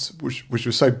response, which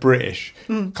was so British,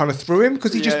 kind of threw him,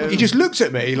 because he just looks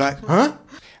at me like, huh?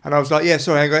 And I was like, yeah,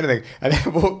 sorry, I ain't got anything. And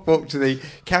then walked to the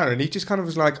counter, and he just kind of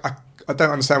was like, I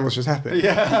don't understand what's just happened.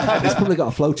 Yeah. It's probably got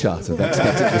a flow chart of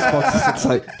expected responses. It's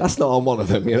like, that's not on one of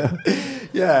them, you know?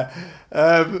 Yeah.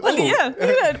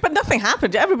 But nothing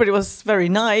happened. Everybody was very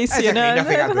nice, Exactly,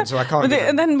 nothing happened, so I can't.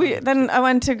 Then I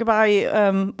went to buy,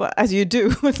 as you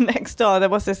do next door. There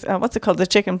was this, what's it called, the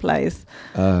chicken place?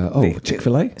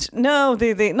 Chick-fil-A? No,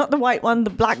 the not the white one, the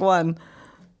black one.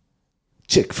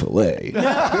 Chick-fil-A.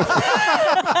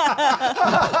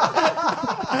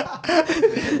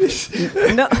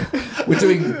 No. We're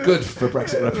doing good for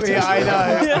Brexit reputation. Yeah,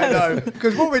 I know.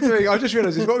 Because what we're doing, I just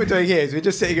realised, is what we're doing here is we're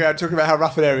just sitting around talking about how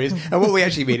rough an area is, and what we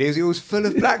actually mean is it was full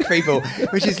of black people,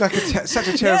 which is like such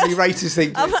a terribly racist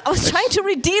thing. I was trying to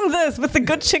redeem this with the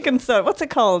good chicken stuff. What's it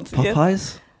called?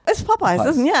 Popeyes? It's Popeyes,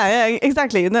 isn't it? Yeah,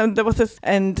 exactly. And then there was this,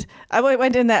 and I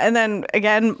went in there, and then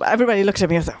again, everybody looked at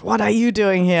me and said, "What are you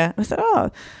doing here?" I said, "Oh,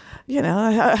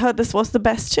 I heard this was the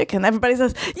best chicken." Everybody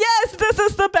says, "Yes, this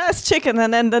is the best chicken."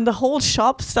 And then the whole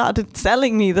shop started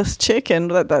selling me this chicken.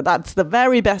 That's the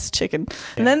very best chicken.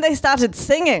 And then they started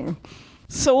singing.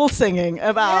 Soul singing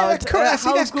about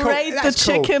how great the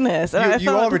chicken is. And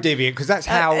you are redeeming, because that's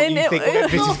how you think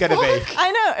Memphis is going to be.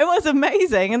 I know, it was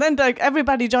amazing. And then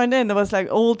everybody joined in. There was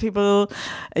old people,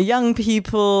 young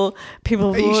people,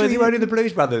 Are you sure you weren't in the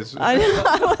Blues Brothers? I know,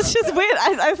 it was just weird.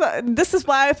 I thought, this is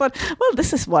why I thought, well,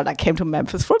 this is what I came to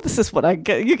Memphis for. This is what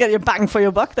you get your bang for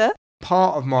your buck there.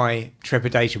 Part of my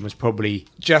trepidation was probably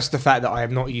just the fact that I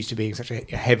am not used to being such a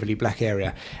heavily black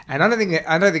area, and I don't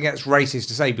think that's racist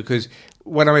to say, because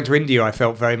when I went to India, I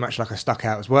felt very much like I stuck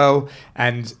out as well.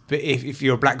 But if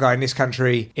you're a black guy in this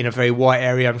country in a very white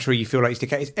area, I'm sure you feel like you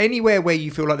stick out. It's anywhere where you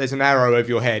feel like there's an arrow over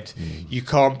your head. You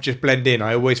can't just blend in.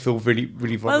 I always feel really,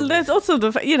 really vulnerable. Well, there's also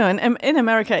in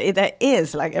America there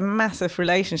is a massive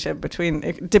relationship between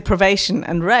deprivation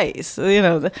and race.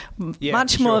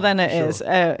 Much more than it is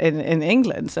in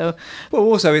England. So, well,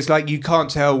 also it's like you can't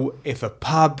tell if a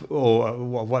pub or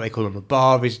what they call them, a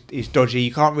bar is dodgy.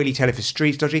 You can't really tell if a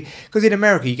street's dodgy, because in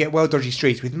America you get well dodgy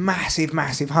streets with massive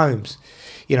homes.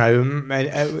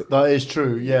 That is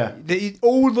true. Yeah.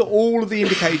 All of the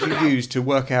indicators you use to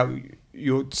work out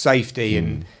your safety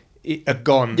and are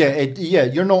gone. Yeah,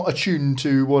 you're not attuned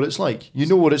to what it's like. You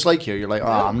know what it's like here. You're like,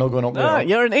 I'm not going up there.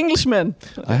 You're an Englishman.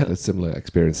 I had a similar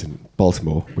experience in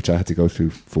Baltimore, which I had to go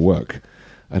through for work.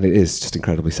 And it is just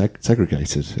incredibly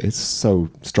segregated. It's so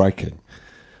striking.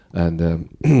 And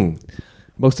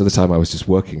most of the time I was just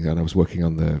working, and I was working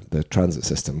on the transit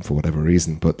system for whatever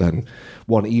reason. But then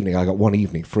I got one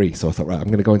evening free. So I thought, right, I'm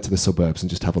going to go into the suburbs and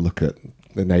just have a look at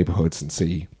the neighbourhoods and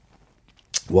see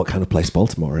what kind of place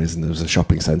Baltimore is. And there was a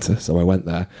shopping centre. So I went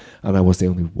there, and I was the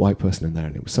only white person in there.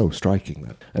 And it was so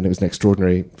striking. And it was an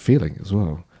extraordinary feeling as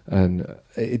well. And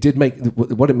it did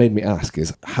what it made me ask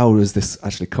is, how does this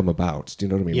actually come about? Do you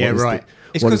know what I mean? Yeah, right.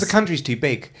 It's because the country's too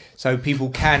big, so people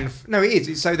can... No, it is.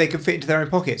 It's so they can fit into their own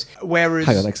pockets. Whereas...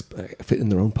 Hang on, fit in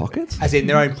their own pockets? As in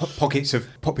their own pockets of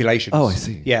populations. Oh, I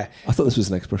see. Yeah. I thought this was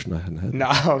an expression I hadn't heard. No.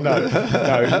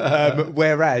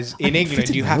 Whereas in England,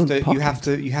 you have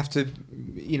to...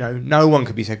 no one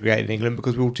could be segregated in England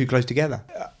because we're all too close together.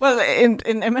 Well,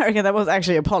 in America, there was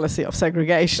actually a policy of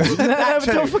segregation.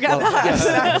 Don't forget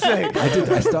that.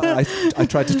 Yes, I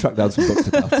tried to track down some books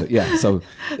about it. Yeah, so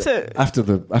after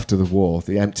the war,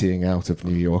 the emptying out of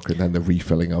New York and then the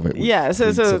refilling of it. The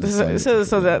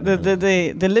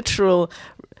literal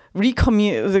the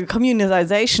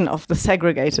communization of the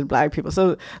segregated black people.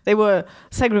 So they were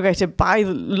segregated by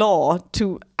law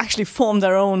to actually form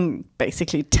their own,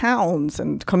 basically, towns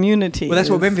and communities. Well, that's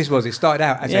what Memphis was. It started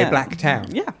out as a black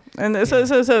town. Yeah. And so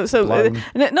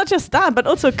not just that, but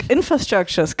also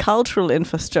infrastructures, cultural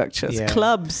infrastructures,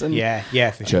 clubs, and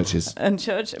for churches, and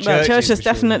churches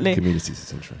definitely,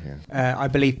 communities, etc. Yeah. I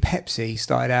believe Pepsi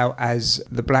started out as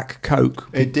the Black Coke.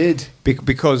 It did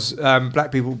because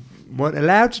black people weren't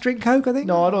allowed to drink Coke, I think.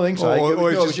 No, I don't think so. Or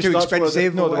it's just too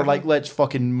expensive. They were like, let's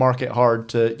fucking market hard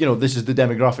to, this is the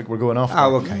demographic we're going after.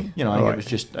 Oh, okay.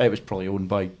 It was probably owned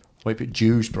by white people,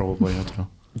 Jews, probably. I don't know.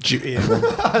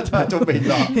 I don't mean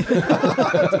that.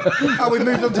 We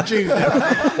moved on to Jews now.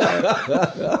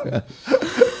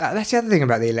 That's the other thing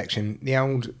about the election, the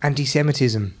old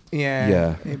anti-Semitism.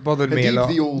 Yeah. It bothered me a lot.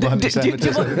 The old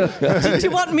anti-Semitism. Do you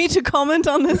want me to comment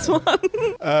on this one?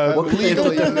 How could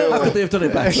they have done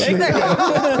it better? Exactly.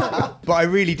 But I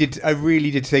really did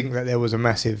think that there was a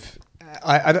massive...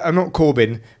 I'm not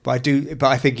Corbyn, but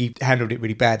I think he handled it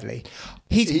really badly.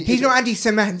 He's not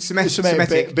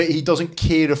anti-Semitic, but he doesn't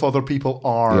care if other people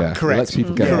are. Yeah, correct. Lets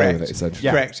people get away with it, essentially.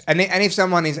 Yeah. Correct. And if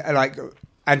someone is like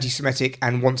anti-Semitic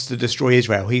and wants to destroy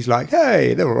Israel. He's like,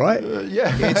 hey, they're all right.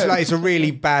 Yeah. It's a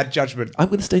really bad judgment. I'm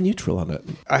going to stay neutral on it.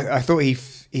 I thought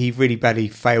he really badly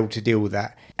failed to deal with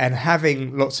that. And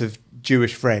having lots of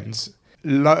Jewish friends,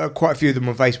 quite a few of them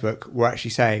on Facebook were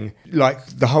actually saying, like,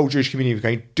 the whole Jewish community was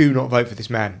going, do not vote for this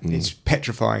man. It's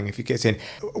petrifying if he gets in.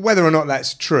 Whether or not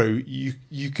that's true,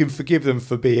 you can forgive them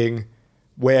for being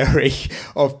wary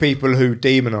of people who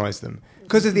demonise them.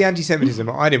 Because of the anti-Semitism,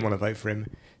 I didn't want to vote for him.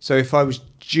 So if I was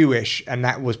Jewish and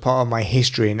that was part of my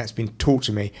history and that's been taught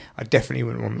to me, I definitely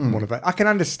wouldn't want to vote. I can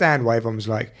understand why everyone was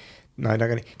like, no, not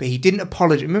going to. But he didn't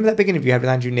apologise. Remember that big interview you had with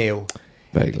Andrew Neil?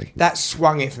 Vaguely. That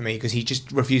swung it for me because he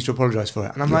just refused to apologise for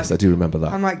it. And I'm Yes, I do remember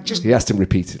that. I'm like, just... He asked him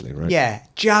repeatedly, right? Yeah,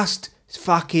 just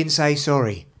fucking say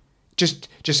sorry. Just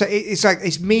say... It's like,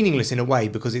 it's meaningless in a way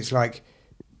because it's like,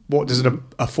 what does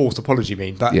a forced apology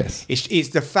mean? But yes. It's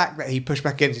the fact that he pushed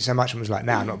back against it so much and was like,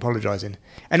 nah, I'm not apologising.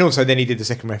 And also then he did the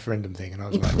second referendum thing and I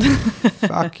was like,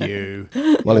 fuck you.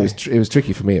 Well, it was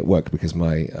tricky for me at work because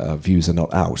my views are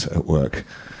not out at work.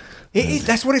 It is,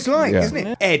 that's what it's like, Yeah. isn't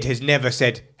it? Ed has never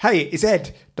said, hey, it's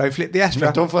Ed, don't flip the Astra.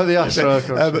 No, don't flip the Astra, of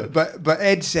course. But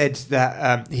Ed said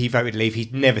that he voted leave.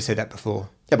 He'd never said that before.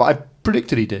 Yeah, but I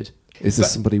predicted he did. Is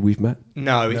this somebody we've met?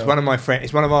 No, it's one of my friends.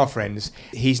 It's one of our friends.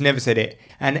 He's never said it.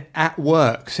 And at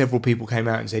work, several people came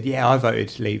out and said, yeah, I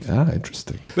voted leave. Ah,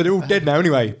 interesting. But they're all dead now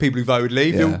anyway. People who voted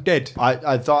leave, they're all dead.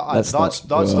 I thought That's that's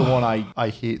not- the one I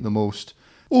hate the most.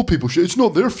 Oh, people should. It's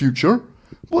not their future.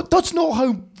 What? That's not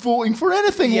how voting for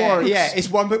anything works. Yeah, it's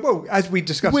one. But well, as we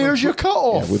discussed, Where's your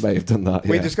cut-off? Yeah, we may have done that.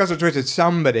 We Yeah. discussed on Twitter.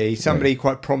 Somebody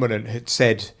quite prominent had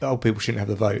said, "Oh, people shouldn't have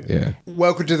the vote." Yeah.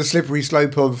 Welcome to the slippery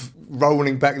slope of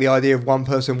rolling back the idea of one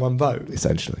person, one vote.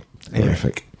 Essentially. Anyway.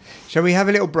 Horrific. Shall we have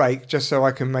a little break just so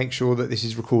I can make sure that this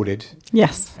is recorded?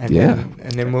 Yes. And Yeah.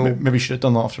 then we'll. Maybe you should have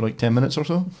done that after like 10 minutes or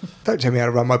so. Don't tell me how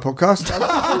to run my podcast.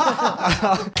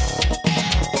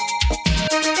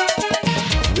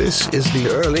 This is the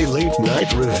Early Late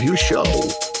Night Review Show.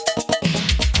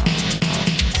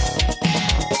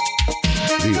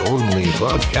 The only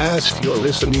podcast you're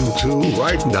listening to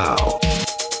right now.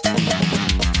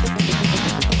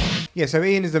 Yeah, so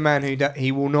Ian is the man who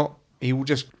he will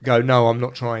just go, no, I'm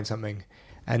not trying something.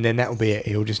 And then that'll be it.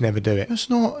 He'll just never do it. It's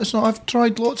not. I've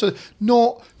tried lots of,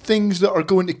 not things that are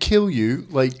going to kill you,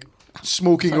 like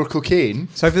smoking or cocaine.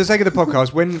 So for the sake of the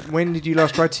podcast, when did you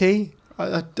last try tea?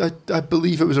 I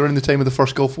believe it was around the time of the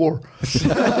first Gulf War.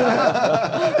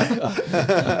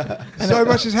 So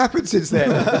much has happened since then.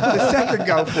 The second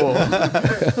Gulf War.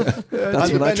 That's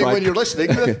And when I depending when tried. you're listening,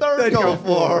 the third Gulf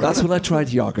War. That's when I tried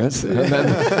yogurt, and then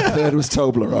the third was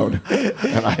Toblerone,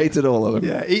 and I hated all of them.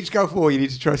 Yeah, each Gulf War you need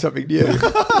to try something new.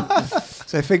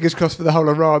 So fingers crossed for the whole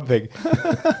Iran thing.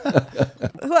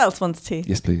 Who else wants tea?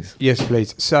 Yes, please. Yes,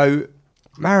 please. So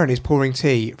Maren is pouring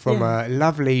tea from a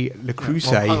lovely Le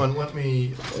Creuset. Hang on, let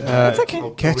me. It's okay.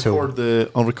 I'll Kettle.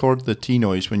 I'll record the tea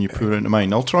noise when you pour it into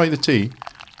mine. I'll try the tea.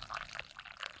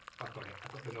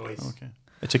 Okay.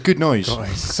 It's a good noise. God,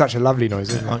 it's such a lovely noise,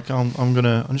 isn't it? I'm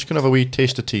just gonna have a wee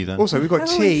taste of tea then. Also, we've got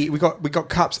Oh, tea. We got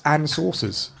cups and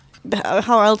saucers.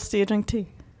 How else do you drink tea?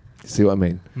 See what I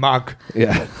mean? Mug.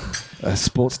 Yeah. A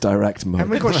Sports Direct mug. And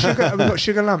we've got sugar. We've got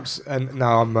sugar lumps. And no,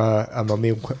 I'm a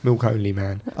milk only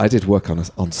man. I did work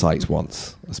on site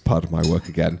once as part of my work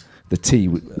again. The tea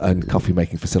and coffee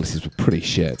making facilities were pretty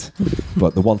shit,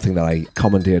 but the one thing that I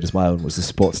commandeered as my own was the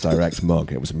Sports Direct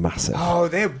mug. It was massive. Oh,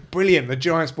 they're brilliant. The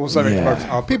giant Sports Direct Yeah. mugs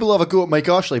are. People have a go at Mike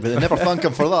Ashley, but they never thank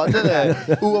him for that, do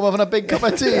they? Ooh, I'm having a big cup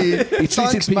of tea. He treated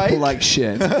Thanks, people Mike. like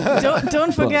shit.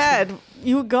 Don't forget,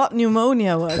 you got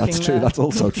pneumonia working That's true. there. That's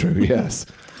also true. Yes,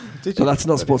 but that's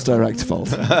not Sports Direct's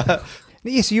fault.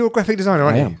 Yes, you're a graphic designer,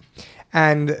 aren't I you? am.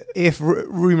 And if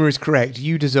rumour is correct,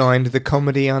 you designed the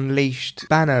Comedy Unleashed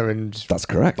banner and... That's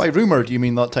correct. By rumour, do you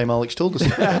mean that time Alex told us?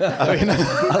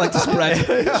 I like to spread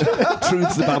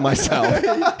truths about myself.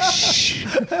 Shh.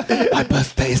 My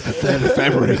birthday is the 3rd of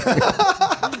February.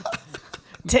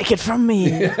 Take it from me.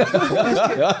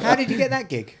 How did you get that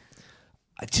gig?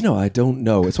 Do you know, I don't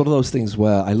know. It's one of those things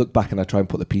where I look back and I try and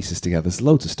put the pieces together. There's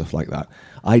loads of stuff like that.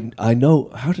 I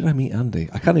know... How did I meet Andy?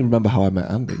 I can't even remember how I met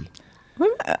Andy.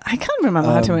 I can't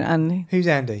remember how to win Andy. Who's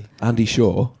Andy? Andy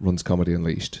Shaw runs Comedy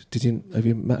Unleashed. Have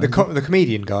you met The Andy? the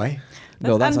comedian guy.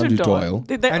 No, that's Andrew Doyle.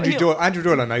 Did they- Andrew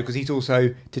Doyle I know because he's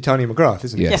also Titania McGrath,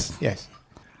 isn't he? Yes. Yes.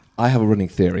 I have a running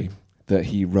theory that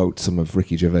he wrote some of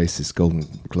Ricky Gervais's Golden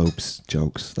Globes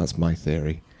jokes. That's my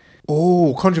theory.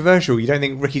 Oh, controversial. You don't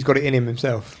think Ricky's got it in him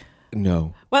himself?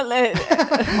 No. Well,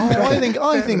 I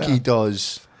think he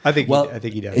does. I think Well,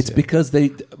 he does. It's yeah. because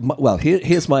they... Well,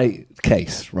 here's my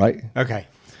case, right? Okay.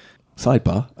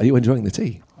 Sidebar. Are you enjoying the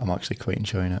tea? I'm actually quite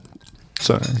enjoying it.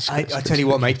 So I tell you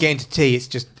what, mate, getting to tea,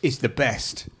 it's the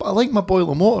best. but I like my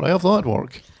boiling water. I have that at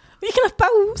work. You can have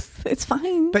both. It's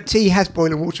fine. But tea has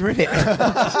boiling water in it.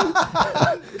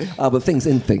 But things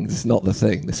in things, not the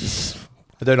thing. This is.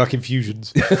 I don't like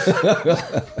infusions.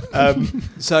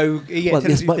 So, yeah, Well,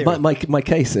 tell us yes, your theory. my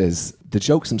case is the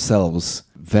jokes themselves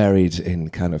varied in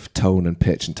kind of tone and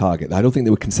pitch and target. I don't think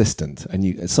they were consistent,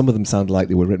 and some of them sound like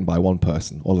they were written by one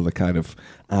person. All of the kind of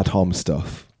ad hom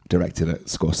stuff directed at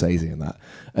Scorsese and that,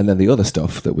 and then the other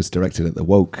stuff that was directed at the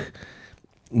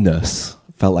wokeness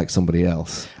felt like somebody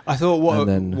else. I thought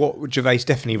And what Gervais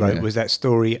definitely wrote was that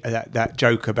story, that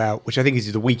joke about, which I think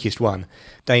is the weakest one.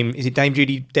 Dame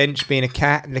Judi Dench being a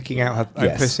cat and licking out her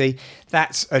own pussy.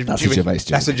 That's a Gervais joke.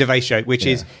 That's a Gervais joke, which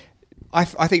is. I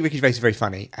think Ricky Gervais is very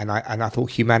funny, and I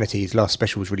thought Humanity, his last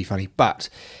special, was really funny. But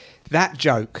that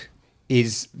joke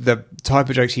is the type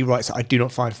of jokes he writes that I do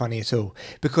not find funny at all.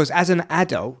 Because as an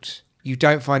adult, you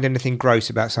don't find anything gross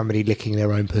about somebody licking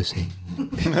their own pussy.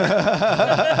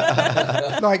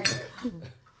 Like,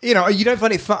 you know, you don't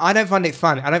find it fun. I don't find it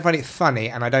fun. I don't find it funny,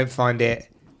 and I don't find it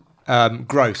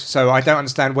gross. So I don't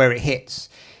understand where it hits.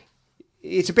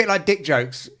 It's a bit like dick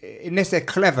jokes. Unless they're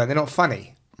clever, they're not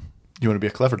funny. You want to be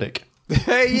a clever dick?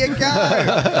 There you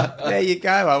go. There you go.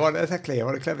 I want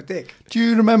a clever dick. Do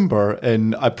you remember,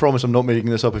 and I promise I'm not making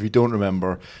this up if you don't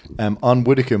remember, Anne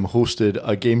Widdecombe hosted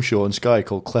a game show on Sky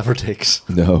called Clever Dicks.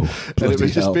 No, And it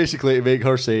was just basically to make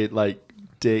her say, like,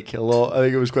 dick a lot. I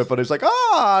think it was quite funny. It's like,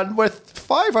 and with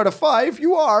 5 out of 5,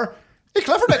 you are a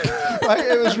clever dick. Right?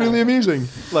 It was really amusing,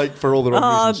 like, for all the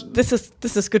wrong reasons.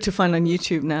 This is good to find on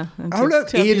YouTube now. And Oh, look,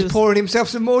 to Ian's abuse. pouring himself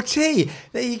some more tea.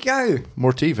 There you go.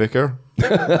 More tea, Vicar.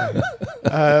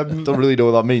 Don't really know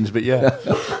what that means, but yeah.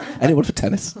 Anyone for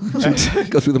tennis?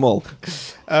 Go through them all.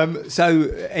 So,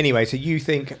 anyway, so you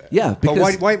think... Yeah, But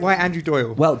because why Andrew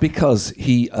Doyle? well, because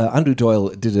Andrew Doyle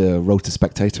wrote a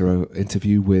Spectator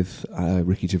interview with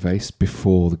Ricky Gervais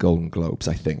before the Golden Globes.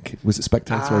 I think was it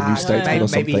Spectator or New Statesman or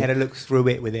something. Maybe he had a look through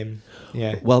it with him.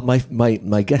 Yeah. Well, my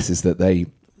guess is that they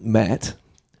met,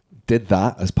 did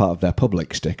that as part of their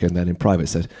public shtick, and then in private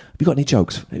said, "Have you got any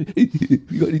jokes? Have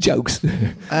you got any jokes?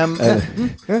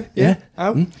 Yeah,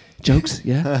 Oh. jokes,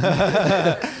 yeah."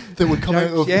 That would come out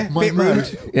of my bit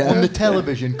mouth rude. on the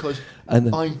television because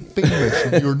And I'm famous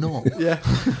and you're not. Yeah.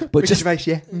 but Ricky just Gervais,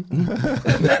 yeah.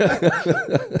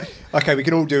 Okay, we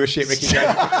can all do a shit Ricky Gervais.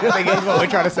 I think is what we're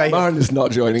trying to say. Martin is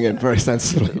not joining in very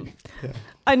sensibly.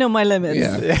 I know my limits.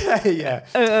 Yeah.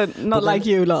 Yeah. Not like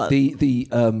you lot.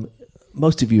 The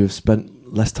most of you have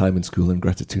spent less time in school than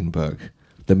Greta Thunberg.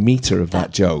 The meter of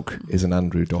that joke is an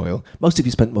Andrew Doyle. Most of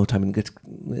you spent more time in Greta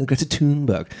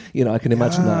Thunberg. You know, I can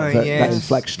imagine that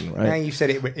inflection, right? Now you've said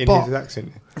it in But- his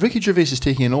accent. Ricky Gervais is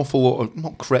taking an awful lot of,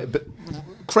 not credit, but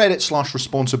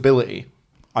credit/responsibility.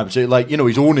 I would say, like, you know,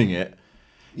 he's owning it.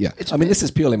 Yeah. I mean, this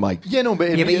is purely my... Yeah, no,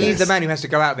 but... Yeah, but he's the man who has to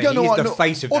go out there. He's the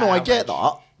face of that. Oh, no, I get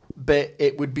that. But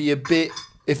it would be a bit...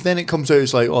 If then it comes out,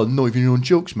 it's like, oh, no, even your own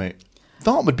jokes, mate.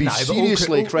 That would be No, but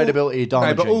seriously credibility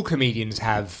damaging. No, but all comedians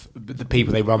have the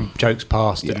people they run jokes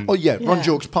past. Yeah. And, Oh, yeah, run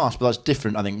jokes past, but that's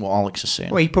different, I think, what Alex is saying.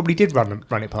 well, he probably did run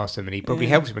it past them, and he probably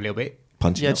helped him a little bit.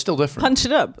 punching Yeah, up. it's still different. Punch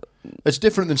it up. It's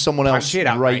different than someone else Punch it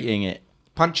up, writing it.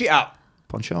 Punch it up.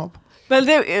 Punch it up. Well,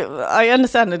 I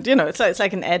understand it. You know, it's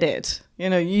like an edit. You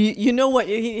know, you know what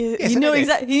he Yes, knew an edit.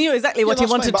 exactly. He knew exactly what he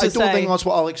that's fine, wanted but to I don't say. think that's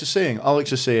what Alex is saying.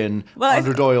 Alex is saying, Well,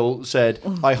 Andrew Doyle said,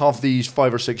 I have these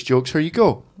 5 or 6 jokes, here you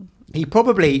go.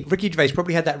 Ricky Gervais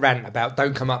probably had that rant about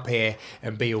don't come up here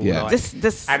and be all Yeah. nice.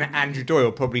 This And Andrew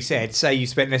Doyle probably said, say you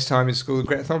spent less time in school with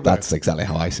Greta Thunberg. That's exactly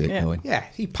how I see it Yeah. going. Yeah,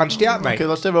 he punched it up, mate. Okay,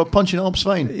 that's different. Punching it up's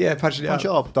fine. Yeah, punch it Punch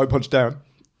up. it up. Don't punch down.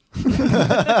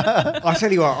 I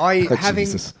tell you what, Oh, having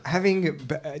Jesus.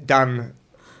 done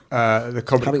the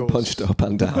comedy Having course, punched up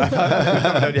and down.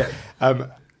 yeah,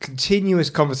 continuous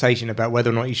conversation about whether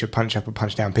or not you should punch up or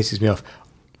punch down pisses me off.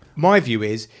 My view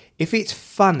is, if it's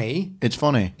funny, It's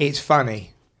funny. it's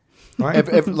funny.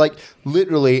 Right? Like,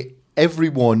 literally,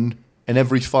 everyone in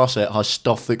every facet has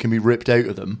stuff that can be ripped out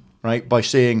of them, right? By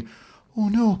saying, oh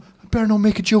no, I better not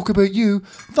make a joke about you.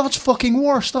 That's fucking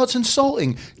worse. That's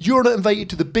insulting. You're not invited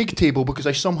to the big table because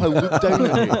I somehow looked down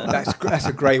on you. That's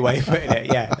a great way of putting it.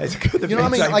 Yeah, it's good. You know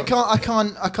what I mean?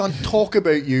 I can't talk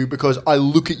about you because I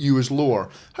look at you as lower.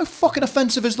 How fucking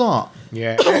offensive is that?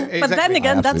 Yeah, But then exactly.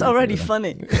 again, have that's to already agree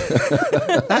funny.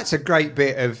 That's a great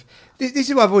bit of. This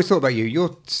is what I've always thought about you.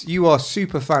 You are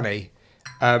super funny,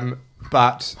 but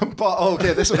But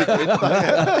okay, this will be good.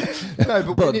 No,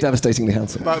 but But devastatingly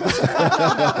handsome. that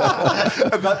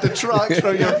detracts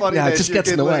from your funniness. Yeah, it just You gets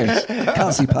in can the way. look-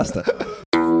 Can't see past it.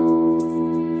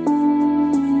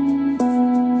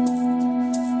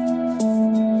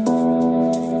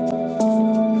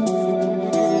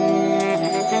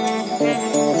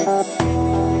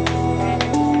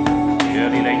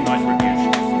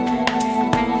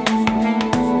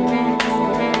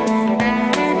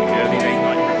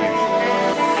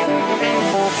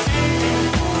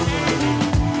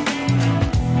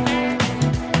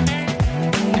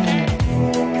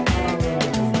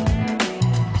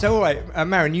 So, all right,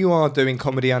 Maren, you are doing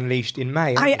Comedy Unleashed in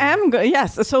May. I am good.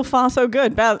 Yes, so far so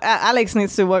good. But Alex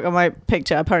needs to work on my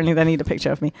picture. Apparently, they need a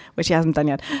picture of me, which he hasn't done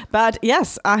yet. But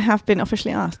yes, I have been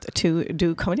officially asked to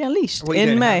do Comedy Unleashed What are you in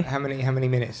doing? May. How many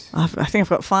minutes? I think I've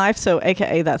got 5, so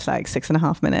AKA that's like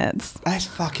 6.5 minutes. That's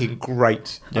fucking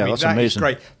great. Yeah, that's that is amazing.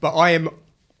 great. But I am,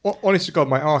 honest to God,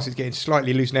 my arse is getting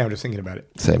slightly loose now just thinking about it.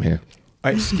 Same here.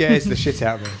 It scares the shit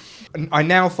out of me. And I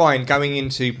now find going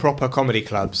into proper comedy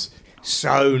clubs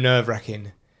so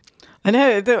nerve-wracking. I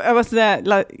know. I was there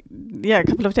a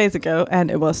couple of days ago, and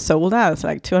it was sold out. It's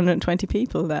like 220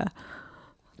 people there.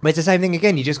 But it's the same thing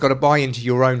again. You just got to buy into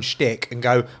your own shtick and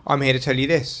go, I'm here to tell you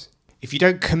this. If you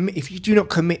do not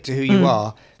commit to who you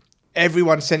are,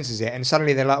 everyone senses it, and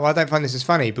suddenly they're like, well, I don't find this as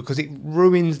funny, because it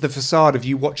ruins the facade of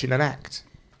you watching an act.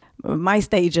 My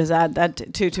stage is at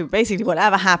that to basically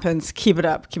whatever happens, keep it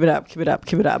up, keep it up, keep it up,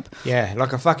 keep it up. Yeah,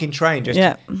 like a fucking train. Just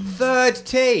third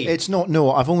tee. It's not.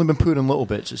 No, I've only been putting little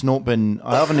bits. It's not been.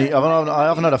 I haven't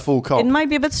had a full cup. It might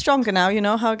be a bit stronger now. You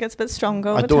know how it gets a bit stronger.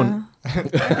 I over don't. time.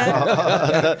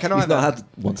 Can I He's not had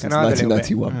one since I have a little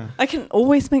bit? 1991. I can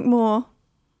always make more.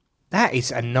 That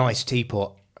is a nice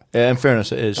teapot. Yeah, in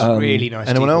fairness, it is. Really nice.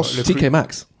 anyone teapot. else? Le TK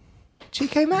Maxx.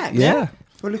 TK Maxx? Yeah.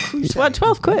 For Le Creuset. It's what,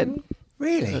 12 quid?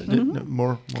 Really?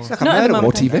 More, It's like No, I've at heard the of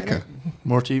More it. Tea Vicar.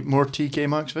 more TK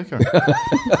Maxx Vicar.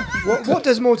 What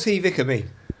does more Tea Vicar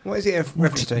mean? What is it a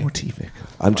reference to? More Tea Vicar.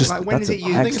 I'm just. Like, when that's is it an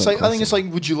used? I think it's like. excellent I think it's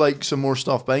like. Would you like some more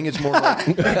stuff? But I think it's more like.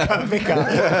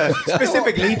 Vicar.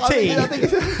 Specifically tea. I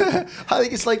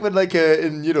think it's like when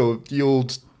in the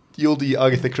old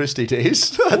Agatha Christie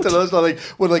days. I don't know. It's not like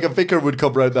when like a vicar would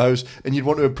come round the house and you'd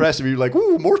want to impress him. You'd be like,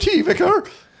 "Ooh, more tea, vicar."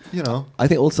 You know. I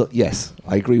think also, yes,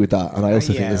 I agree with that. And I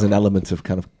also Yeah. think there's an element of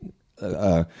kind of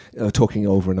talking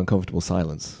over an uncomfortable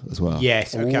silence as well.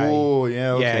 Yes, okay. Oh,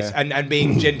 yeah, okay. Yes, and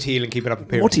being genteel and keeping up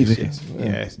More Tea appearances. Vicar.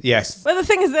 Yes, yes. Well, the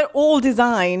thing is, they're all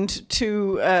designed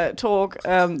to talk,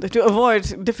 to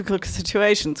avoid difficult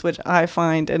situations, which I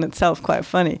find in itself quite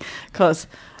funny, because.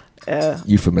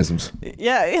 Euphemisms.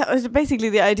 Yeah, it's basically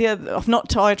the idea of not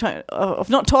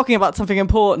talking about something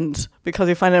important because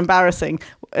you find it embarrassing.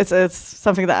 It's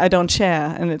something that I don't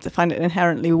share, and I find it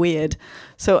inherently weird.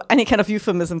 So any kind of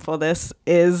euphemism for this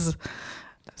is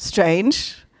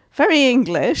strange, very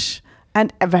English,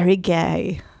 and very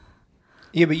gay.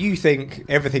 Yeah, but you think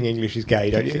everything English is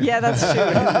gay, don't you? Yeah, that's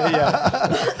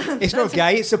true. It's not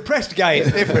gay, it's suppressed gay.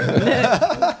 It's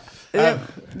different.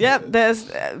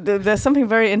 There's something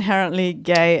very inherently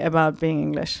gay about being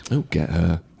English. Oh, get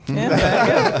her. Yeah,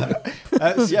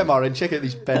 very good. Yeah, Marin, check out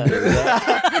these benders.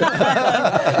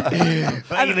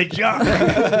 Play the jug.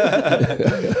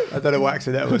 I don't know what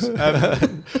accent that was.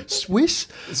 Swiss.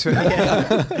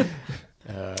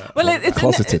 Well, it's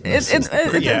closetedness.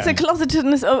 it's a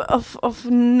closetedness of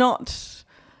not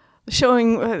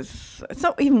showing. It's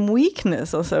not even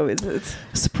weakness. Also, it's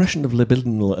Suppression of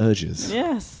libidinal urges.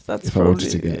 yes, that's If I probably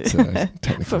wanted to get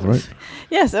technical, right?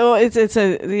 Yes, or it's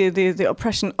the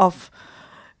oppression of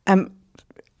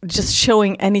just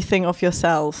showing anything of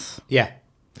yourself. Yeah.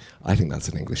 I think that's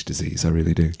an English disease. I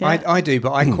really do. Yeah. I do,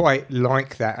 but I quite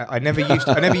like that. I never used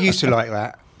to like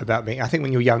that about me. I think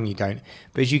when you're young you don't,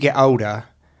 but as you get older,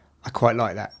 I quite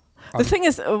like that. The thing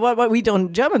is, what we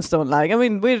Germans don't like. I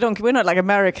mean, we're not like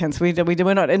Americans. We're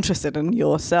not interested in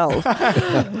yourself.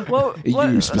 Well,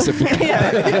 You specifically.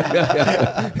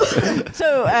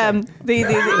 So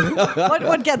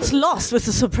what gets lost with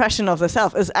the suppression of the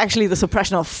self is actually the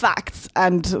suppression of facts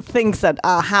and things that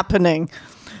are happening.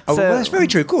 Oh, So- well, that's very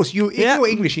true. Of course, if Yeah. you're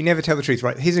English, you never tell the truth,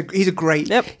 right? Here's a great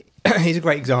Yep. here's a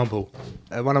great example.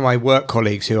 One of my work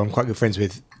colleagues, who I'm quite good friends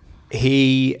with,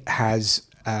 he has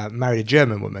married a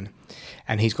German woman,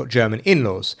 and he's got German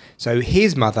in-laws. So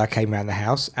his mother came round the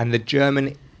house, and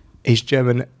his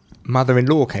German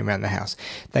mother-in-law came round the house.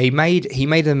 He made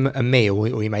them a meal,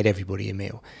 or he made everybody a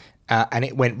meal, and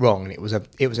it went wrong. And it was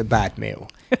a bad meal,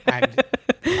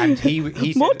 and he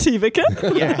More said, Tea Vicar.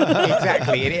 yeah,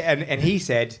 exactly. And he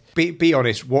said, be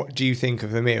honest, what do you think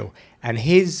of the meal? And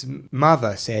his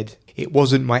mother said, it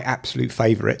wasn't my absolute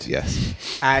favourite. Yes.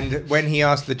 And when he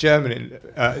asked the German,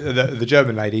 the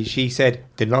German lady, she said,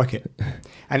 didn't like it.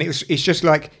 And it's just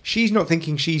like, she's not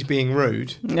thinking she's being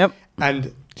rude. Yep.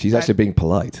 And She's actually being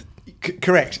polite.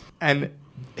 correct. And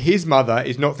his mother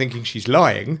is not thinking she's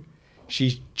lying.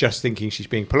 She's just thinking she's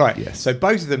being polite. Yes. So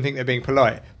both of them think they're being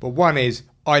polite. But one is,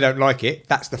 I don't like it.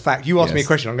 That's the fact. You asked me a Yes.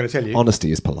 question, I'm going to tell you.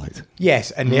 Honesty is polite. Yes,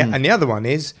 and the other one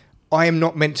is, I am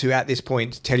not meant to, at this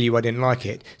point, tell you I didn't like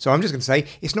it. So I'm just going to say,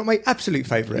 it's not my absolute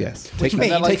favourite. Yes. Which Taking-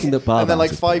 means... and then, taking the bar and then like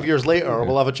out is 5 years later,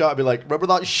 we'll have a chat and be like, remember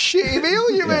that shitty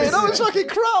meal you made? That was fucking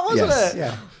crap, wasn't Yes. it?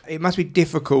 Yeah. It must be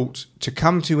difficult to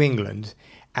come to England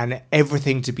and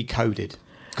everything to be coded.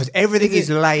 Because everything is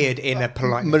layered in a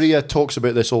politeness. Maria talks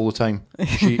about this all the time.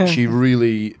 She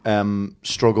really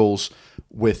struggles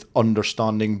with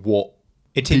understanding what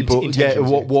people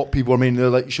what people are meaning. They're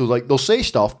like, she'll like, they'll say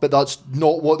stuff, but that's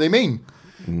not what they mean.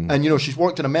 And she's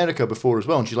worked in America before as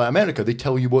well, and she's like, America, they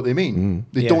tell you what they mean.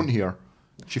 They don't here.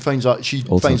 She finds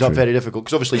that very difficult,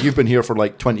 because obviously you've been here for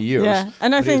like 20 years. Yeah,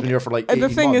 and I think been here for like 18 the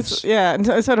thing months. is, and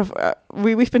so sort of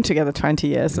we've been together 20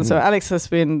 years, and so Alex has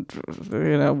been,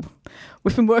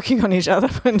 we've been working on each other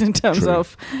in terms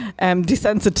of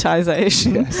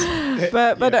desensitization. Yes.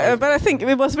 but I think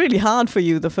it was really hard for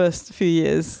you the first few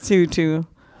years to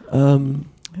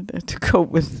cope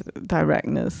with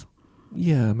directness.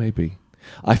 Yeah, maybe.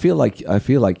 I feel like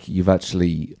you've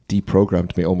actually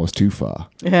deprogrammed me almost too far.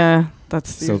 Yeah,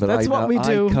 that's what we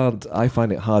do. I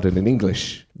find it hard in an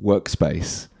English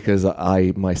workspace because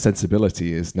my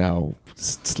sensibility is now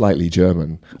slightly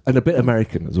German and a bit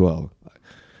American as well.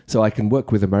 So I can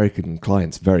work with American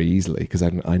clients very easily because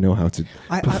I know how to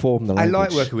perform the language. I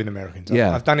like working with Americans.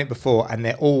 Yeah. I've done it before, and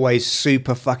they're always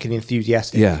super fucking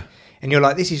enthusiastic. Yeah. And you're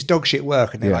like, this is dog shit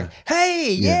work. And they're like,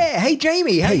 hey, hey,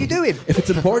 Jamie, how you doing? If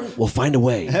it's important, we'll find a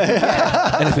way.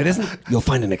 And if it isn't, you'll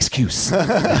find an excuse.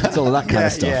 It's all that kind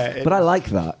of stuff. Yeah, but I like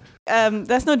that.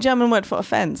 There's no German word for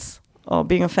offense or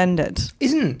being offended.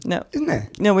 Isn't there?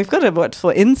 No, we've got a word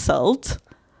for insult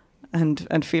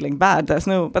and feeling bad. There's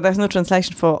no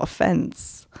translation for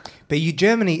offense. But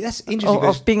Germany, that's interesting.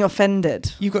 Of being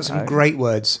offended. You've got some great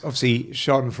words. Obviously,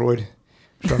 Schadenfreude.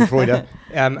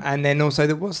 And then also,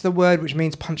 what's the word which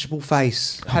means punchable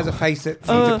face? Has a face that needs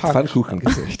a punch.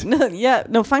 Pfannkuchengesicht.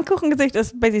 Pfannkuchengesicht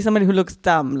is basically somebody who looks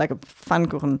dumb, like a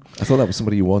Pfannkuchen. I thought that was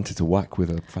somebody you wanted to whack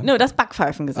with a Pfannkuchen. No, that's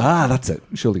Backpfeifengesicht. Ah, that's it.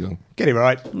 Entschuldigung. Get it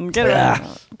right. Get it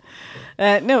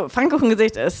right. No,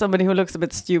 Pfannkuchengesicht is somebody who looks a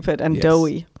bit stupid and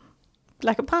doughy.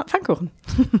 Like a Pfannkuchen.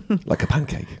 Like a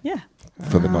pancake. Yeah.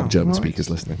 For the non-German speakers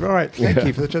listening. Right, thank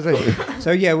you for the translation.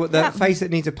 So the face that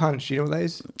needs a punch, you know what that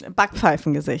is?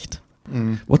 Backpfeifengesicht.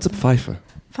 What's a pfeifer?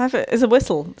 Pfeifer is a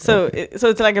whistle. So it's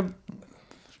like a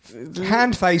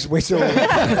hand face whistle.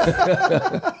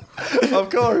 Of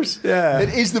course. Yeah.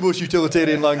 It is the most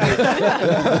utilitarian language.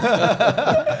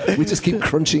 We just keep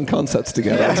crunching concepts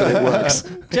together until it works.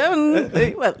 German,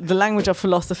 the language of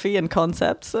philosophy and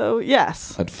concepts. So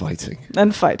yes. And fighting.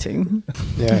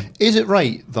 Yeah. Is it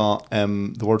right that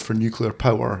the word for nuclear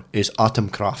power is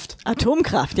Atomkraft?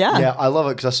 Atomkraft, yeah. Yeah, I love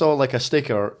it because I saw like a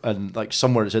sticker and like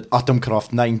somewhere it said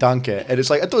Atomkraft 9 Danke, and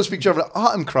it's like, I don't speak German.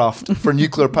 Atomkraft for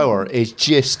nuclear power is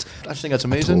just, I just think that's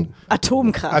amazing.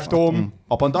 Atomkraft. Atom.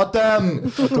 Up and at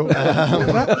them.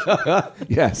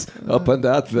 Yes, up and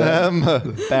at them.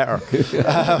 Better.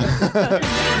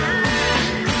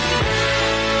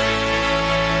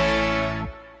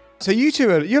 So you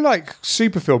two you're like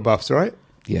super film buffs, right?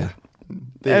 Yeah.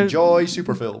 They enjoy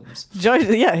super films. More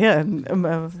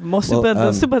super,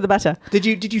 the super the better. Did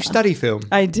you study film?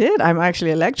 I did. I'm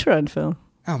actually a lecturer in film.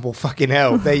 Oh, well, fucking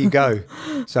hell. There you go.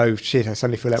 So, shit, I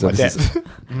suddenly feel out my depth.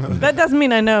 That doesn't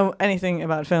mean I know anything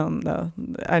about film, though.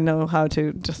 I know how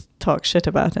to just talk shit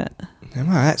about it. Well,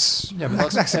 that's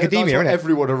academia, isn't it?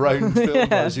 Everyone around film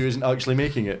has who isn't actually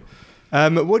making it.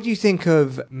 What do you think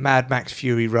of Mad Max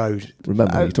Fury Road?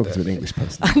 Remember, you're talking to an English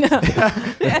person. I know.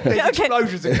 There's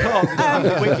explosions and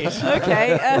cars. Wicked.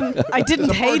 Okay, I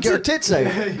didn't hate Get her it. tits out.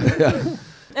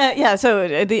 So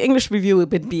the English review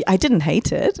would be, I didn't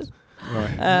hate it.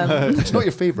 Right. It's not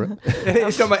your favourite.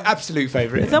 It's not my absolute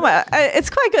favourite. It's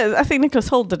quite good. I think Nicholas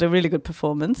Hoult did a really good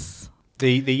performance.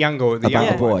 The younger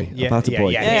boy. Yeah, about a boy.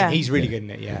 Yeah, he's really good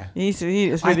in it. Yeah, he is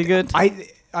really good.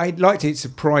 I liked it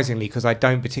surprisingly because I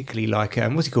don't particularly like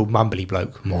what's he called, mumbly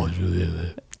bloke.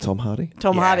 Tom Hardy.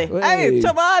 Tom Hardy. Hey,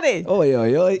 Tom Hardy. Oi,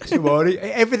 oi, oi. Tom Hardy.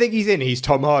 Everything he's in, he's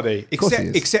Tom Hardy. He is.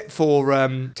 Except for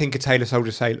Tinker Tailor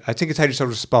Soldier Spy. Tinker Tailor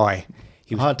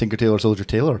Soldier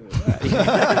Tailor.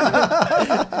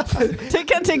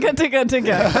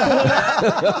 Tinker.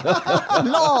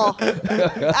 Law.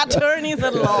 Attorneys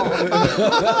at law.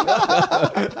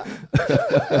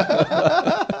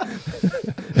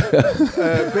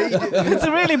 It's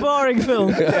a really boring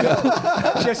film.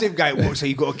 Just him going, what, so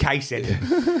you've got a case then?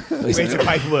 Where's the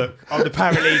paperwork? I'm the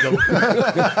paralegal.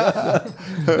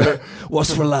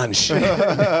 What's for lunch?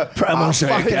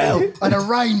 An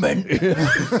arraignment.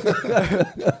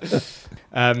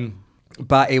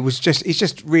 But it's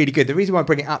just really good. The reason why I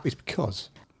bring it up is because,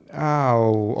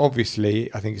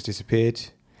 obviously, I think it's disappeared.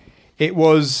 It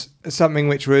was something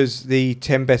which was the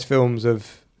 10 best films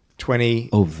of 2020.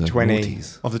 Of the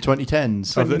 20s. Of the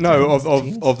 2010s. Of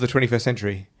the 21st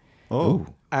century. Oh.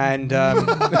 And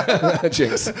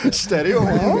Jinx. Steady.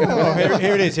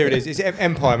 here it is. It's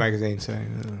Empire magazine. So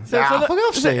fuck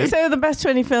off, Steve. so the best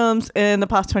 20 films in the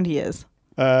past 20 years.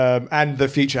 and the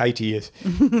future 80 years.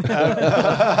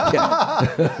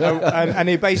 And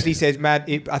it basically says I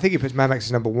think it puts Mad Max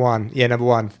as number one. Yeah, number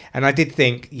one. And I did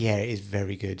think, yeah, it is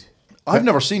very good. I've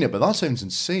never seen it, but that sounds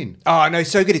insane. Oh, no,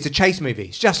 it's so good. It's a chase movie.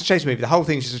 It's just a chase movie. The whole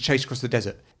thing is just a chase across the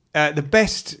desert. The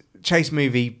best chase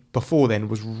movie before then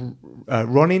was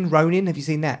Ronin. Have you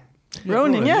seen that?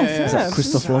 Ronin, yes. Is that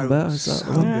Christophe Lambert? Is that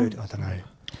So good. I don't know.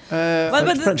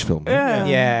 French film?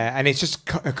 Yeah, and it's just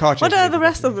a car chase. What are movie. the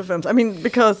rest of the films? I mean,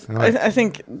 because I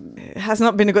think it has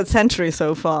not been a good century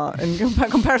so far in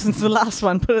comparison to the last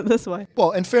one, put it this way.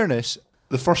 Well, in fairness,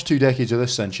 the first 2 decades of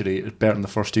this century is better than the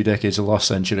first 2 decades of last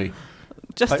century.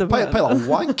 Just a bit. Pile of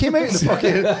wank came out in the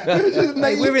fucking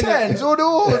 1910s. Oh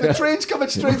no, the train's coming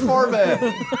straight for me.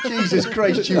 Jesus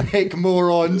Christ, you hick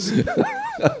morons. Yeah,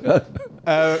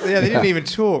 they didn't even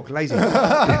talk. Lazy.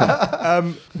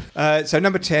 So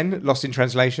number 10, Lost in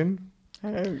Translation.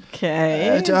 Okay.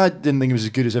 I didn't think it was as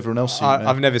good as everyone else seen it.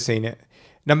 I've never seen it.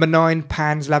 Number 9,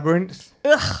 Pan's Labyrinth.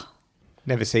 Ugh.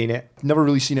 Never seen it. Never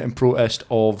really seen it in protest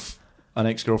of an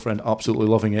ex-girlfriend absolutely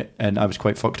loving it, and I was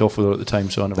quite fucked off with her at the time,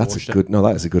 so I never watched it.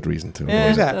 That is a good reason to. Yeah,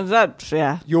 Who's that?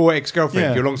 yeah. Your ex-girlfriend,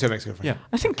 Yeah. your long-term ex-girlfriend. Yeah.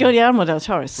 I think Guillermo del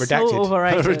Toro is Redacted. so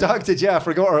overrated. Redacted, yeah, I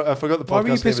forgot the podcast Why were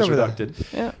you name pissed was off with that?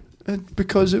 redacted. Yeah.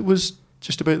 Because it was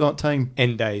just about that time.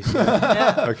 End days.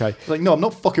 Yeah. Okay. It's like, no, I'm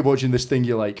not fucking watching this thing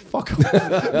you like. Fuck off. I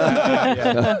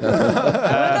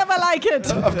never like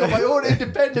it. I've got my own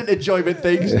independent enjoyment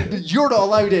things. You're not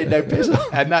allowed in now, piss off.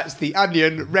 And that's The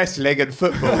Onion, wrestling and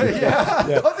football.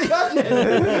 Not the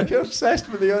Onion. You're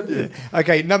obsessed with the Onion.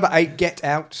 Okay, number 8, Get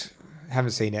Out.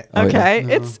 Haven't seen it. Okay,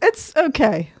 it's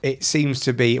okay. It seems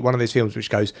to be one of those films which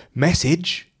goes,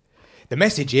 message. The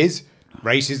message is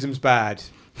racism's bad.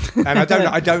 And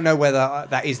I don't know whether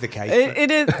that is the case.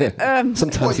 It is.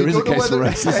 Sometimes there is a case for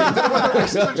racism.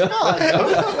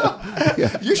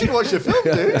 You should watch the film,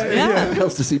 dude. It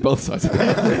helps to see both sides.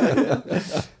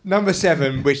 Number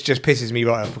 7, which just pisses me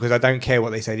right off because I don't care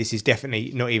what they say. This is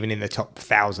definitely not even in the top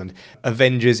 1,000.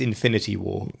 Avengers: Infinity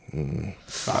War.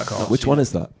 Fuck off. Which one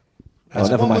is that? That's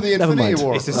the one with the Infinity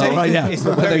War. It's the same. Oh, right, yeah. It's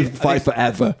the Where they very, fight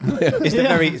forever. it's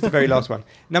the very last one.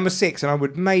 Number 6, and I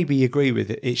would maybe agree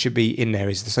with it. It should be in there.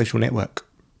 Is The Social Network.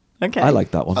 Okay. I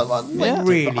like that one.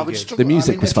 Really I would good. struggle. The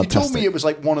music was if you told fantastic. me it was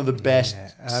like one of the best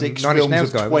 6 Nine Inch films Nails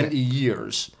of guy, 20 wasn't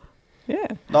years. Yeah.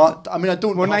 Not, I mean, I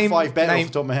don't Well, have name 5 better name-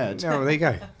 off the top of my head. No, there you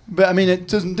go. But I mean, it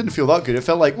didn't feel that good. It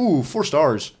felt like, 4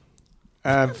 stars.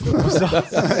 4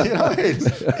 stars. You know what I mean?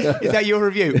 Is that your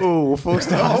review? Oh, 4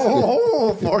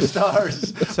 stars. 4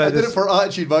 stars. So I did this- it for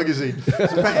Attitude Magazine.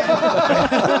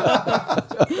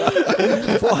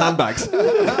 4 handbags.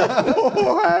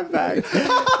 4 handbags.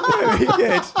 Very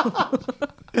good.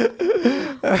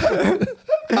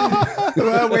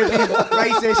 Well, we're being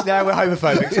racist now. We're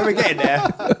homophobic, so we're getting there.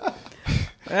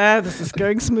 This is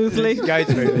going smoothly. Going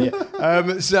through,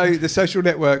 yeah. So The Social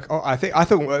Network, I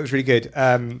thought it was really good.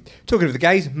 Talking of the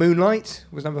gays, Moonlight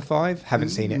was number 5. Haven't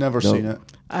seen it. Never seen it.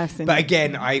 I've seen But it.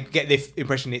 again, I get the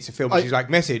impression it's a film which I- is like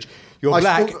message. You're I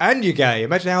black spoke- and you're gay.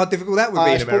 Imagine how difficult that would be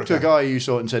I in spoke America. to a guy who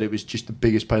saw it and said it was just the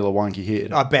biggest pile of wank he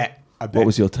hated. I bet. What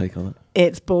was your take on it?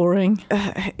 It's boring.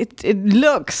 It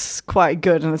looks quite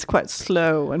good and it's quite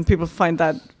slow, and people find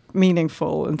that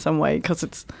meaningful in some way because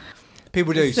it's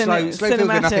People do. Slow films where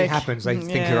nothing cinematic. happens. They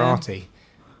think Yeah. you're arty.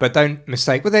 But don't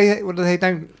mistake.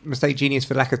 Don't mistake genius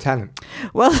for lack of talent.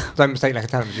 well, Don't mistake lack of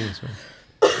talent for genius.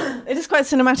 it is quite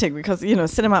cinematic because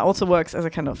cinema also works as a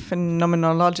kind of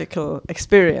phenomenological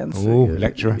experience. Ooh,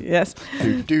 lecturer. Yes.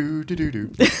 Do.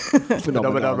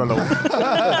 Phenomenal.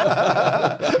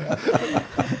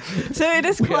 So it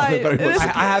is quite. very it much- is- I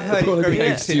have heard it very Yeah.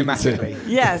 good cinematically.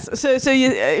 Yes. So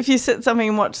if you sit something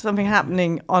and watch something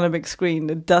happening on a big screen,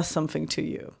 it does something to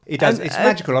you. It does. And- It's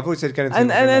magical. I've always said going to and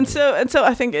cinema. and so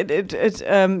I think it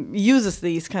uses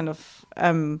these kind of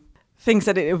things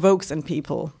that it evokes in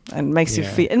people and makes you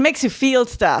Yeah. feel. It makes you feel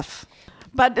stuff.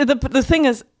 But the thing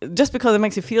is, just because it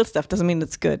makes you feel stuff doesn't mean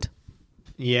it's good.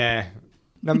 Yeah.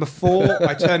 Number 4,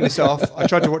 I turned this off. I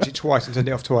tried to watch it twice and turned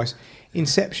it off twice.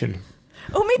 Inception.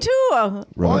 Oh, me too. Well,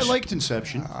 I Rubbish. liked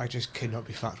Inception. I just could not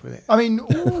be fucked with it. I mean,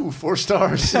 4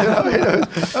 stars. You know what I mean?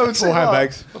 I would say 4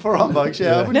 handbags. 4 handbags,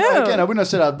 yeah. I wouldn't, No. Again, I wouldn't have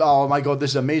said, oh my God, this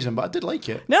is amazing, but I did like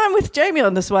it. No, I'm with Jamie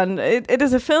on this one. It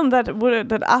is a film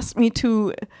that asked me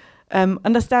to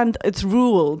understand its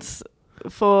rules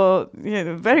for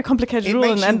very complicated It rule.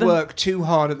 makes and you then- work too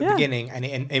hard at the Yeah. beginning, and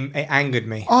it angered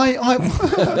me.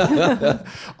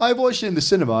 I watched it in the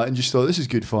cinema and just thought this is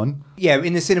good fun. Yeah,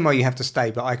 in the cinema you have to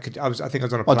stay, but I think I was on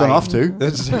a I plane. don't have to.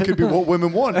 That could be what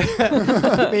women want. Me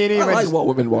and Ian I went like to- what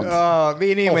women want.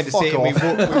 Me and Ian went to fuck see it and we off.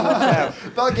 walked out.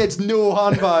 That gets no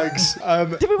handbags.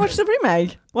 Did we watch the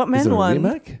remake? What Is Men there a won?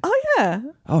 remake? Oh yeah.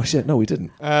 Oh shit! No, we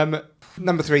didn't.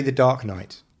 Number 3, The Dark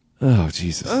Knight. Oh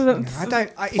Jesus!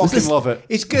 Fucking love it.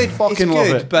 It's good. Fucking it's love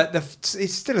good, it. but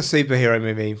it's still a superhero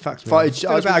movie. Fuck me. But It's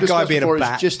still about a guy being a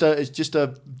bat. It's just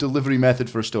a delivery method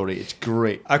for a story. It's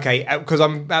great. Okay, because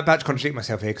I'm about to contradict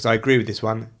myself here because I agree with this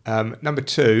one. Number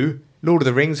 2, Lord of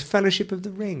the Rings, Fellowship of the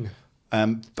Ring.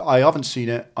 I haven't seen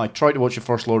it. I tried to watch the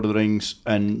first Lord of the Rings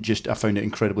and I found it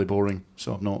incredibly boring.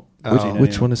 So I've not. seen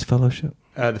Which any. one is Fellowship?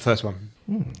 The first one.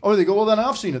 Oh, they go. Well, then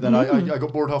I've seen it. Then I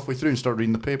got bored halfway through and started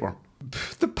reading the paper.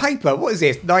 The paper. What is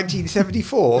this?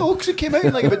 1974. No, because it came out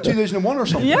in like about 2001 or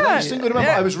something. Yeah. I distinctly remember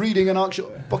I was reading an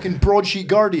actual fucking broadsheet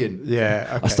Guardian. Yeah.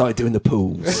 Okay. I started doing the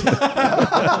pools.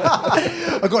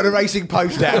 I got a racing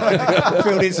post out and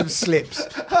filled in some slips.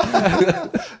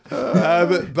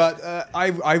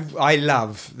 I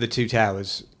love the Two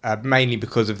Towers, mainly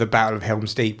because of the Battle of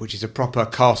Helm's Deep, which is a proper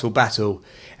castle battle,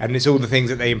 and it's all the things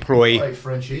that they employ Right,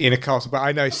 Frenchie. in a castle. But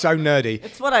I know, it's so nerdy.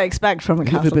 It's what I expect from a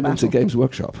Have you ever castle been battle. into Games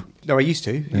Workshop? No, I used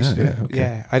to. okay.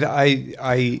 Yeah.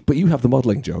 I But you have the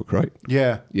modelling joke, right?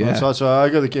 Yeah. Yeah. So I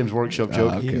got the Games Workshop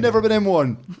joke. okay. You've never been in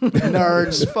one.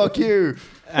 Nerds. Fuck you.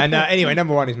 and anyway,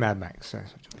 number 1 is Mad Max. So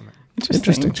that's what I'm talking about.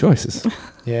 Interesting choices.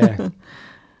 Yeah.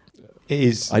 It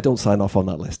is. I don't sign off on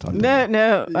that list.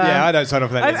 No. Yeah, I don't sign off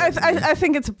for that. I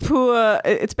think it's a poor.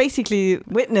 It's basically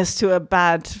witness to a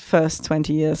bad first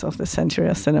 20 years of the century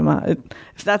of cinema.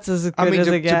 If that's as good as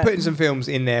it to gets. put in some films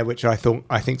in there which I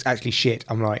think's actually shit.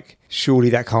 I'm like, surely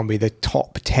that can't be the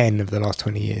top 10 of the last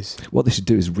 20 years. What they should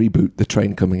do is reboot the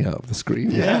train coming out of the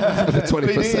screen for the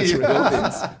 21st century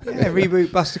audience. Yeah,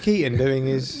 reboot Buster Keaton doing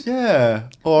his Yeah.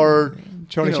 Or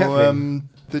Charlie Chaplin.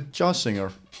 the jazz singer.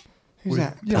 Who's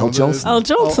that? Al Jolson. Al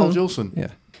Jolson. Al Jolson. Yeah.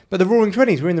 But the Roaring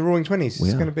 20s. We're in the Roaring 20s. We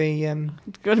It's are. going to be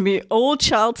It's going to be old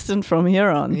Charleston from here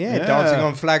on. yeah, dancing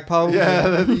on flagpoles.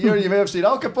 Yeah, the year you may have seen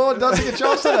Al Capone dancing at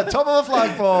Charleston at the top of a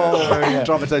flagpole.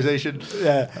 Dramatisation.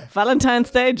 Yeah. Valentine's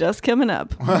Day just coming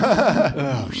up.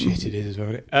 Oh shit, it is as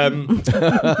well.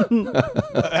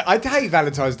 I hate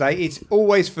Valentine's Day. It's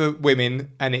always for women,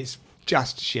 and it's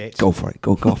just shit. Go for it.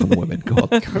 Go off on the women. Go on.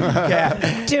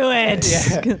 Yeah. Do it.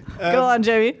 Yeah. Go on,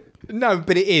 Jamie. No,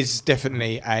 but it is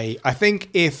definitely I think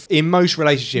if in most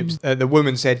relationships the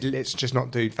woman said, let's just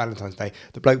not do Valentine's Day,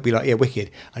 the bloke would be like, yeah,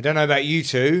 wicked. I don't know about you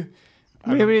two.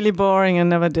 We're really boring and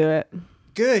never do it.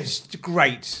 Good,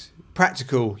 great,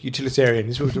 practical, utilitarian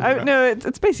is what we're talking about. No,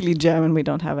 it's basically German. We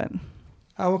don't have it.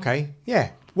 Oh, okay. Yeah.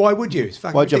 Why would you? It's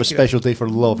fucking Why'd you have a ridiculous. special day for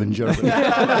love in Germany?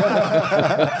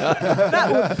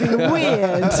 That would be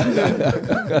weird.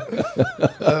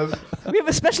 We have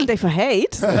a special day for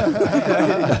hate.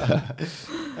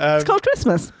 It's called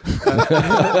Christmas.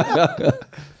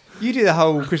 You do the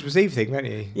whole Christmas Eve thing, don't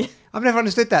you? Yeah. I've never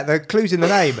understood that. The clue's in the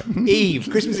name. Eve,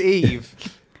 Christmas Eve.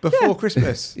 Before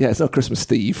Christmas. Yeah, it's not Christmas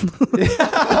Steve.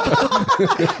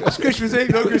 It's Christmas Eve,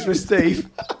 not Christmas Steve.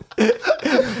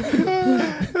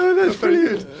 Oh, that's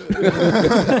brilliant.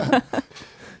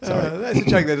 That's a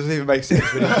joke that doesn't even make sense,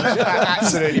 but it's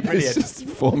absolutely It's brilliant. just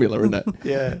formula, isn't it?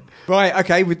 Yeah. Right,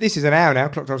 okay, this is an hour now,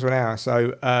 clock times to an hour.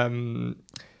 So,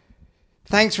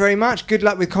 thanks very much. Good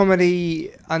luck with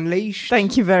Comedy Unleashed.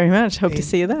 Thank you very much. Hope to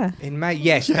see you there. In May.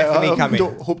 Yes, definitely coming.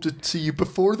 Don't hope to see you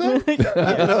before then. Good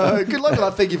luck with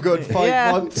that thing you've got in 5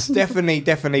 Yeah. months.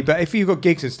 Definitely. But if you've got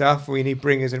gigs and stuff, we need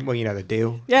bringers and, well, you know the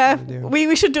deal. Yeah, The deal.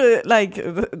 we should do it like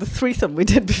the threesome we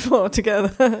did before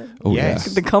together. Oh, Yes.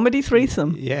 The comedy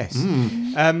threesome. Yes.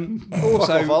 Fuck off,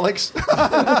 Also, Alex.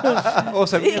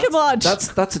 Come on.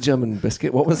 That's a German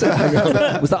biscuit. What was it? Hang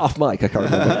on. Was that off mic? I can't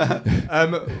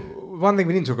remember. one thing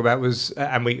we didn't talk about was,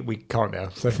 and we can't now,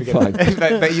 so forget Fine. it.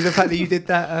 but the fact that you did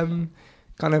that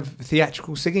kind of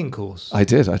theatrical singing course. I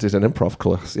did an improv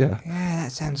class. Yeah. Yeah,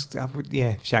 that sounds.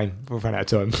 Shame. We'll run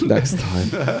out of time. Next time.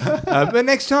 But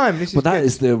next time, this is. But that good.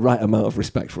 is the right amount of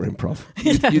respect for improv.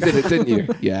 You did it, didn't you?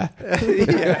 Yeah.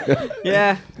 Yeah.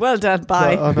 Yeah, well done.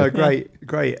 Bye. Oh no,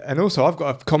 great. And also, I've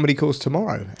got a comedy course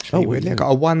tomorrow. Actually, Oh, weirdly. yeah. I've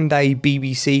got a 1-day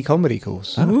BBC comedy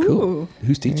course. Oh, cool. Ooh.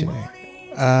 Who's teaching?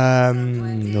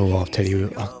 No, I'll tell you.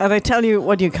 They tell you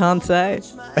what you can't say.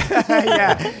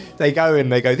 Yeah, they go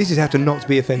and they go, this is how to not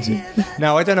be offensive.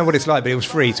 Now, I don't know what it's like, but it was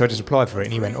free, so I just applied for it,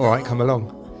 and he went, all right, come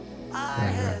along.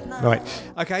 Right.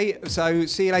 Okay, so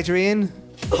see you later, Ian.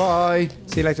 Bye.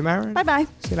 See you later, Maren. Bye bye.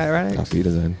 See you later, Alex. Auf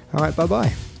Wiedersehen. All right,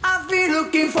 bye-bye. I've been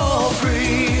looking for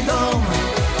freedom.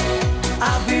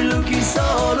 I've been looking so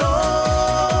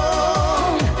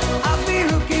long. I've been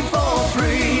looking for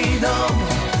freedom.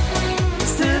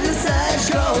 Still the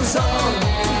search goes on.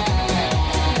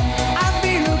 I've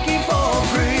been looking for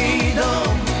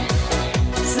freedom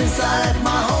since I left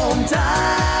my hometown.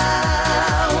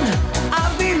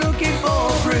 I've been looking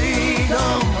for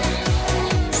freedom.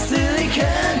 Still it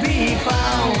can't be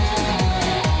found.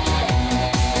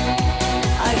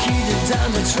 I hit it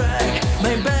down the track.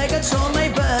 My baggage on my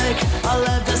back. I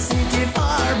left the city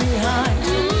far behind.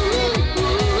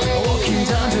 Walking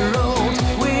down the road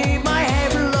with my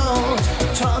heavy load,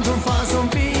 trying to find some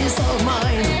peace of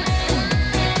mind.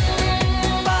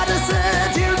 But I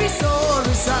said you'll be so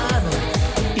sad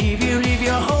if you leave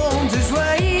your home this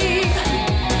way.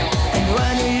 And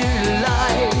when you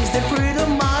realize the freedom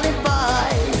money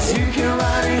buys, you can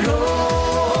run it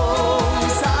home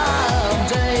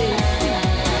someday.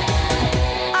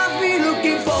 I've been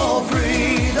looking for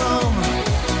freedom.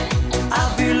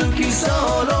 I've been looking so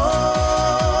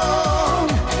long.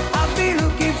 I've been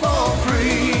looking for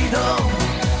freedom.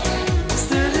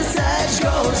 Still the search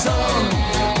goes on.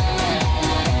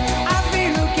 I've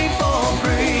been looking for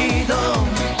freedom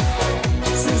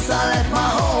since I left my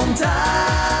hometown.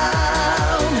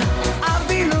 I've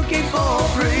been looking for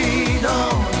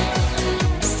freedom.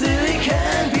 Still it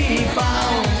can't be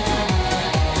found.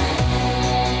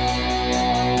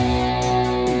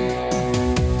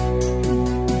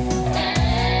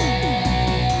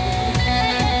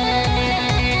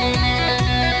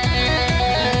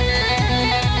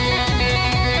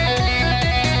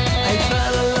 I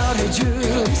felt a lot of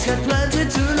juice, had plenty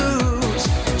to lose,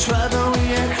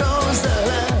 traveling across the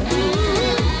land.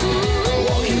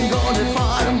 Walking on the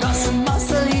farm, got some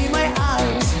muscle in my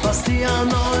arms, but still I'm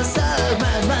not a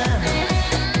self-made man.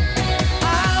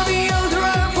 I'll be on the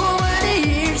road for many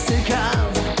years to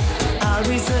come. I'll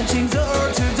be searching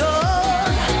door to door,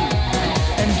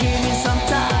 and give me some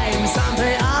time,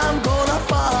 someday I'm gonna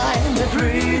find the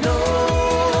freedom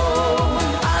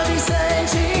I'll be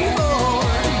searching for.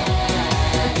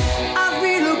 I've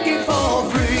been looking for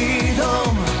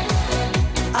freedom.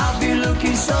 I've been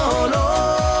looking so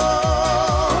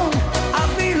long.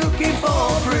 I've been looking for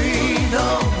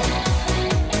freedom.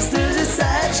 Still the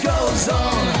search goes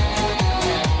on.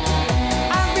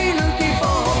 I've been looking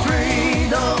for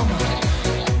freedom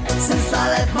since I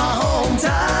left my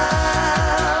hometown.